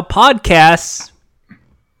talking about podcasts.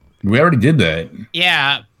 We already did that.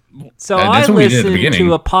 Yeah. So I listened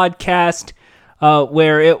to a podcast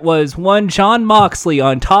where it was one Jon Moxley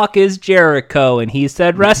on Talk Is Jericho, and he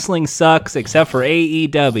said wrestling sucks except for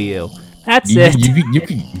AEW. That's it.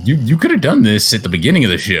 You could have done this at the beginning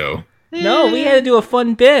of the show. No, we had to do a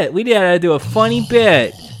fun bit. We had to do a funny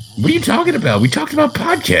bit. What are you talking about? We talked about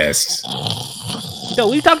podcasts. No,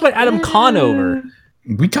 we talked about Adam Conover.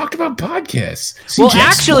 We talked about podcasts. See, well,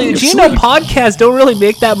 actually, do you know podcasts don't really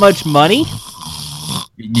make that much money?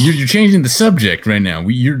 You're changing the subject right now.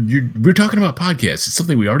 We're talking about podcasts. It's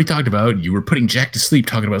something we already talked about. You were putting Jack to sleep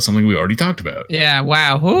talking about something we already talked about. Yeah,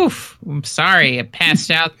 wow. Oof. I'm sorry. I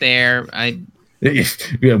passed out there. Yeah,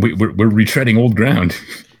 we're retreading old ground.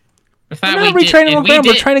 We're not retreading old ground.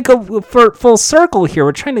 We're trying to go for full circle here.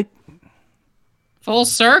 We're trying to... Full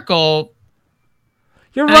circle?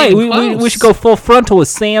 You're right. We should go full frontal with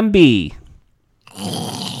Sam B.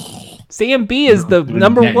 Sam B is the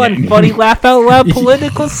number one funny laugh out loud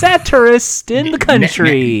political satirist in the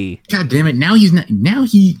country. God damn it!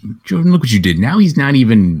 Jordan, look what you did. Now he's not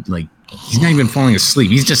even falling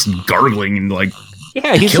asleep. He's just gargling and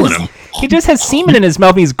he's killing him. He just has semen in his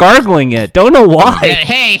mouth. And he's gargling it. Don't know why.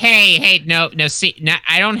 Hey! No.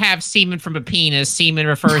 I don't have semen from a penis. Semen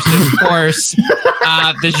refers to, of course,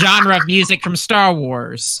 the genre of music from Star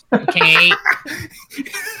Wars. Okay.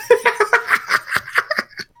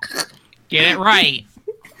 Get it right.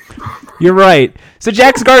 You're right. So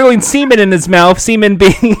Jack's gargling semen in his mouth, semen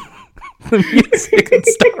being the music in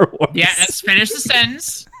Star Wars. Yeah, let's finish the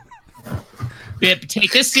sentence.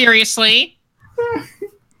 Take this seriously.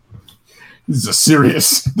 This is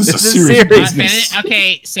serious business.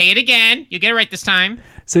 Okay, say it again. You get it right this time.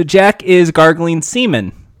 So Jack is gargling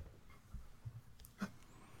semen.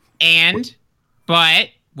 But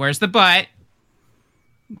where's the but?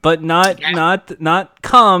 But not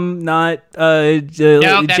cum, not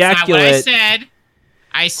ejaculate. That's not what I said.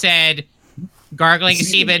 I said gargling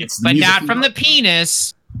semen, but not from the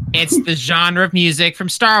penis. It's the genre of music from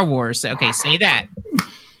Star Wars. Okay, say that.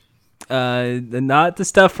 Not the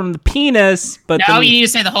stuff from the penis, but you need to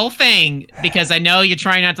say the whole thing because I know you're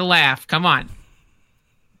trying not to laugh. Come on.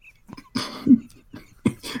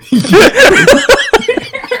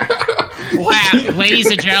 Wow, ladies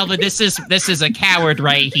and gentlemen, this is a coward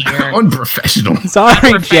right here. Unprofessional.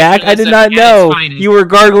 Sorry, Jack. I did not know you were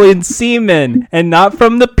gargling semen, and not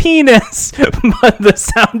from the penis, but the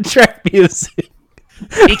soundtrack music.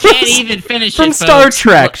 You can't even finish from it, Star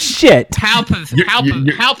Trek. Shit. How pathetic.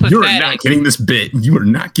 You are not getting this bit. You are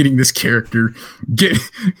not getting this character. Get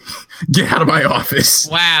out of my office.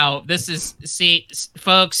 Wow.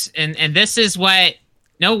 Folks, and this is what.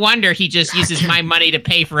 No wonder he just uses my money to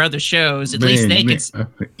pay for other shows. At least they can.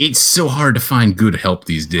 It's so hard to find good help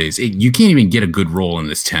these days. You can't even get a good role in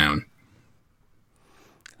this town.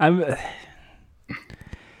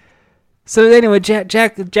 So anyway,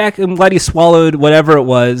 Jack, I'm glad you swallowed whatever it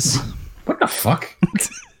was. What the fuck?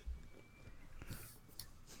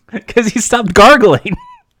 Because he stopped gargling.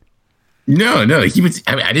 No, he was.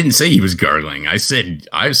 I didn't say he was gargling. I said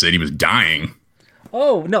he was dying.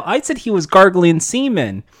 Oh, no, I said he was gargling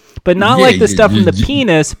semen, but not like the stuff from the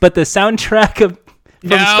penis, but the soundtrack of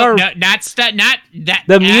not that.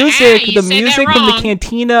 The music from the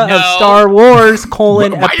cantina of Star Wars,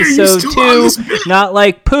 episode 2, not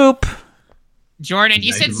like poop. Jordan,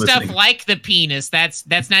 you said stuff like the penis. That's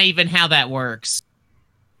not even how that works.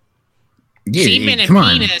 Yeah, semen and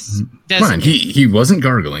penis doesn't. Come on, he wasn't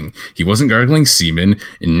gargling. He wasn't gargling semen,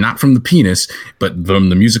 and not from the penis, but from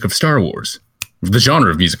the music of Star Wars. The genre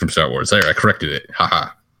of music from Star Wars. There, I corrected it.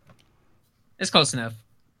 Haha. It's close enough.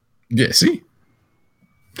 Yeah, see?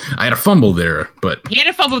 I had a fumble there, but... He had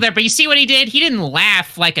a fumble there, but you see what he did? He didn't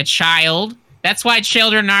laugh like a child. That's why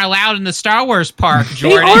children are allowed in the Star Wars park,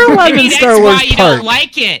 Jordan. They are allowed in Star Wars park. That's why you don't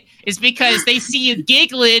like it. It's because they see you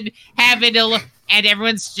giggling, and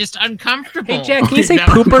everyone's just uncomfortable. Hey, Jack, can you say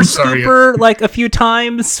pooper scooper like a few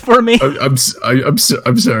times for me? I'm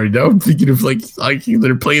sorry. Now I'm thinking of like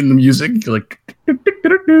they're playing the music, like,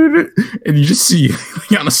 and you just see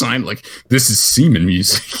on a sign like, this is semen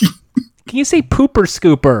music. Can you say pooper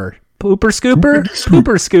scooper? Pooper scooper?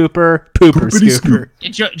 Pooper scooper. Pooper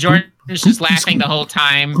scooper. Jordan's just laughing the whole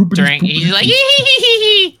time during. He's like,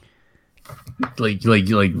 hee. Like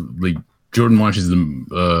Jordan watches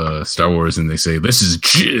the Star Wars and they say, this is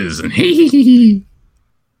jizz, and hee.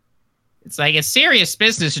 It's like a serious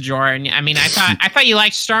business, Jordan. I mean, I thought you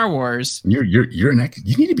liked Star Wars. You're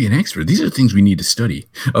you need to be an expert. These are the things we need to study.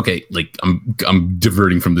 Okay, like I'm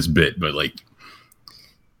diverting from this bit, but like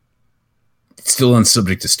still on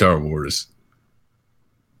subject to Star Wars.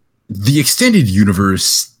 The extended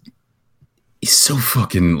universe is so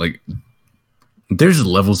fucking like there's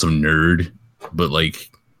levels of nerd, but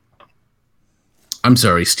like I'm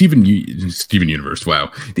sorry, Steven Universe.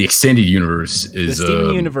 Wow, the extended universe is the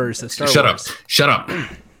Steven Universe of Star Wars. Shut up.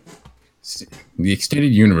 The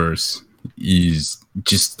extended universe is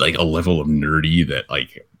just like a level of nerdy that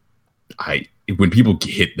like when people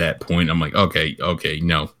hit that point, I'm like, okay,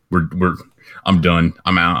 no, I'm done.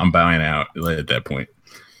 I'm out. I'm bowing out at that point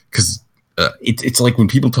because it's like when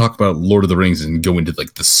people talk about Lord of the Rings and go into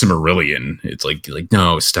like the Silmarillion, it's like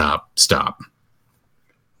no, stop.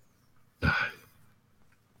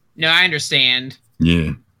 No, I understand.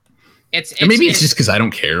 Yeah. It's maybe it's just because I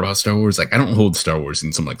don't care about Star Wars. Like I don't hold Star Wars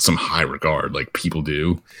in some high regard like people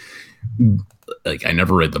do. Like I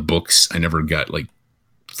never read the books. I never got like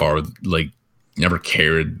far, like never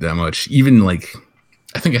cared that much. Even like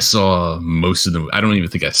I think I saw most of them. I don't even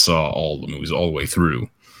think I saw all the movies all the way through.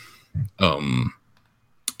 Yeah,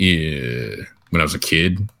 when I was a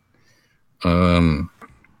kid.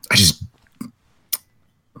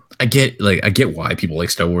 I get why people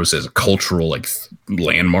like Star Wars as a cultural like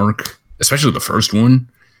landmark, especially the first one.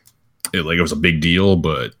 It was a big deal,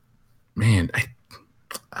 but man,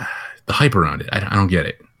 the hype around it, I don't get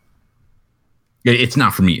it. It's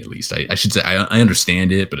not for me, at least. I should say I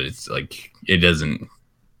understand it, but it's like it doesn't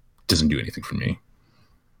do anything for me.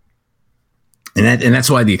 And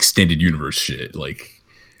that's why the extended universe shit, like.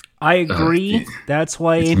 I agree. That's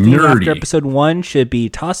why anything after episode 1 should be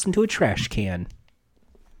tossed into a trash can.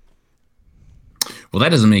 Well, that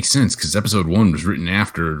doesn't make sense because episode 1 was written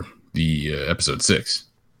after the episode 6.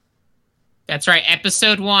 That's right,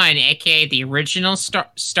 episode 1, aka the original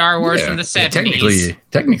Star Wars from the 70s.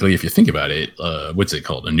 Technically, if you think about it, what's it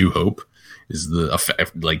called? A New Hope is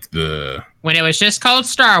the when it was just called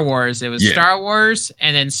Star Wars. It was Star Wars,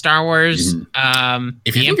 and then Star Wars, The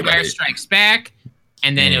Empire Strikes Back,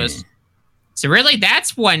 and then it was. So really,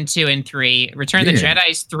 that's 1, 2, and 3. Return of the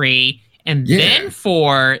Jedi's 3. And then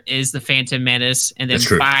 4 is the Phantom Menace, and then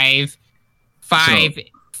 5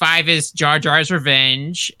 is Jar Jar's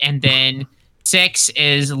Revenge, and then 6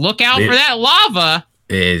 is Look Out for That Lava.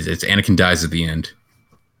 It's Anakin dies at the end.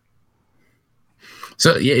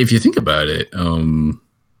 So yeah, if you think about it,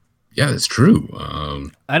 yeah, that's true.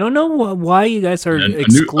 I don't know why you guys are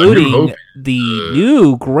excluding the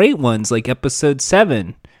new great ones like Episode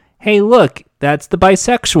 7. Hey, look, that's the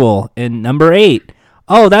bisexual in number 8.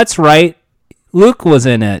 Oh, that's right. Luke was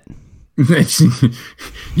in it.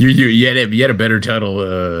 you had a better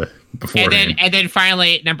title before. And then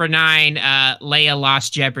finally, number 9, Leia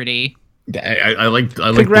Lost Jeopardy. I like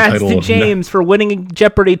Congrats the title to James for winning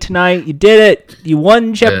Jeopardy tonight. You did it. You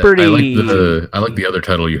won Jeopardy. I like the other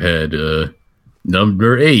title you had.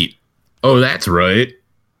 Number 8. Oh, that's right.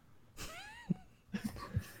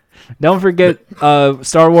 Don't forget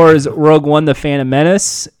Star Wars Rogue One, The Phantom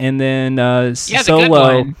Menace, and then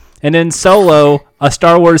Solo. And then Solo, a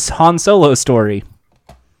Star Wars Han Solo story.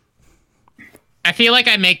 I feel like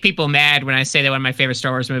I make people mad when I say that one of my favorite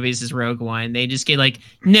Star Wars movies is Rogue One. They just get like,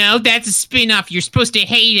 no, that's a spin-off. You're supposed to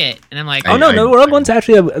hate it. And I'm like... No, Rogue One's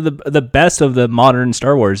actually the best of the modern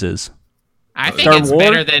Star Warses. I think Star Wars?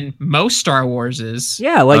 Better than most Star Warses.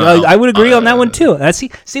 Yeah, I would agree on that one too.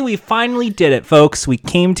 See, we finally did it, folks. We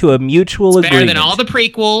came to a mutual agreement. Better than all the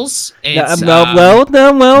prequels. No,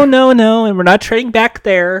 and we're not trading back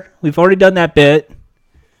there. We've already done that bit.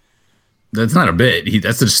 That's not a bit.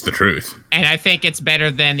 That's just the truth. And I think it's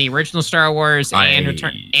better than the original Star Wars and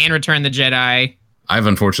Return of the Jedi. I've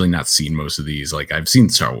unfortunately not seen most of these. Like I've seen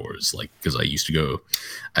Star Wars, like because I used to go.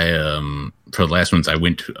 For the last ones, I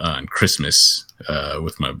went on Christmas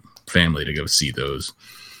with my family to go see those,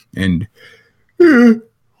 and I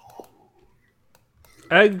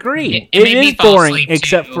agree. It is boring,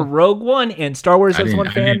 except for Rogue One and Star Wars: One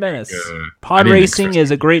Phantom Menace. Pod racing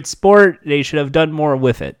is a great sport. They should have done more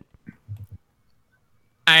with it.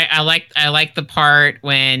 I like the part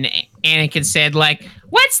when Anakin said, like,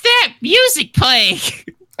 "What's that music playing?"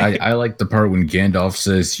 I like the part when Gandalf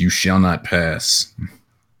says, "You shall not pass."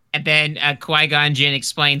 And then Qui-Gon Jinn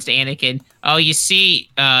explains to Anakin, "Oh, you see,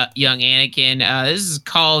 young Anakin, this is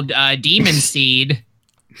called Demon Seed."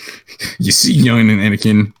 You see, young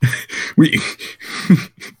Anakin, we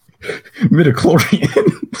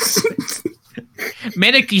midichlorians.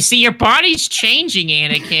 You see, your body's changing,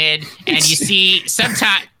 Anakin, and you see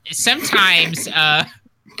sometimes.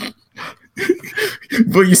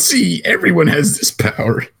 But you see, everyone has this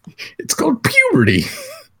power. It's called puberty.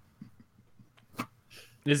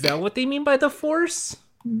 Is that what they mean by the Force?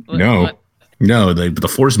 No.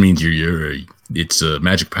 The Force means it's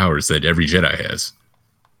magic powers that every Jedi has.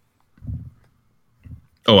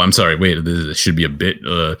 Oh, I'm sorry. Wait, this should be a bit.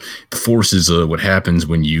 The Force is what happens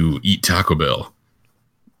when you eat Taco Bell.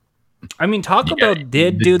 I mean, Taco Bell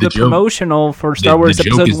did do the promotional for Star Wars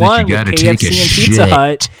Episode 1 with KFC and Pizza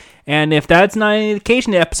Hut. And if that's not any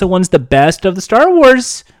indication, Episode 1's the best of the Star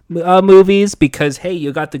Wars movies because, hey,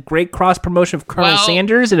 you got the great cross-promotion of Colonel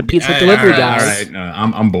Sanders and a pizza delivery guy. All right,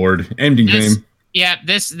 I'm bored. Ending game. Yeah,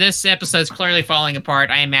 this episode's clearly falling apart.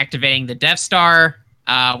 I am activating the Death Star.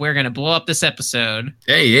 We're going to blow up this episode.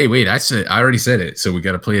 Hey, wait. I already said it, so we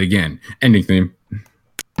got to play it again. Ending theme.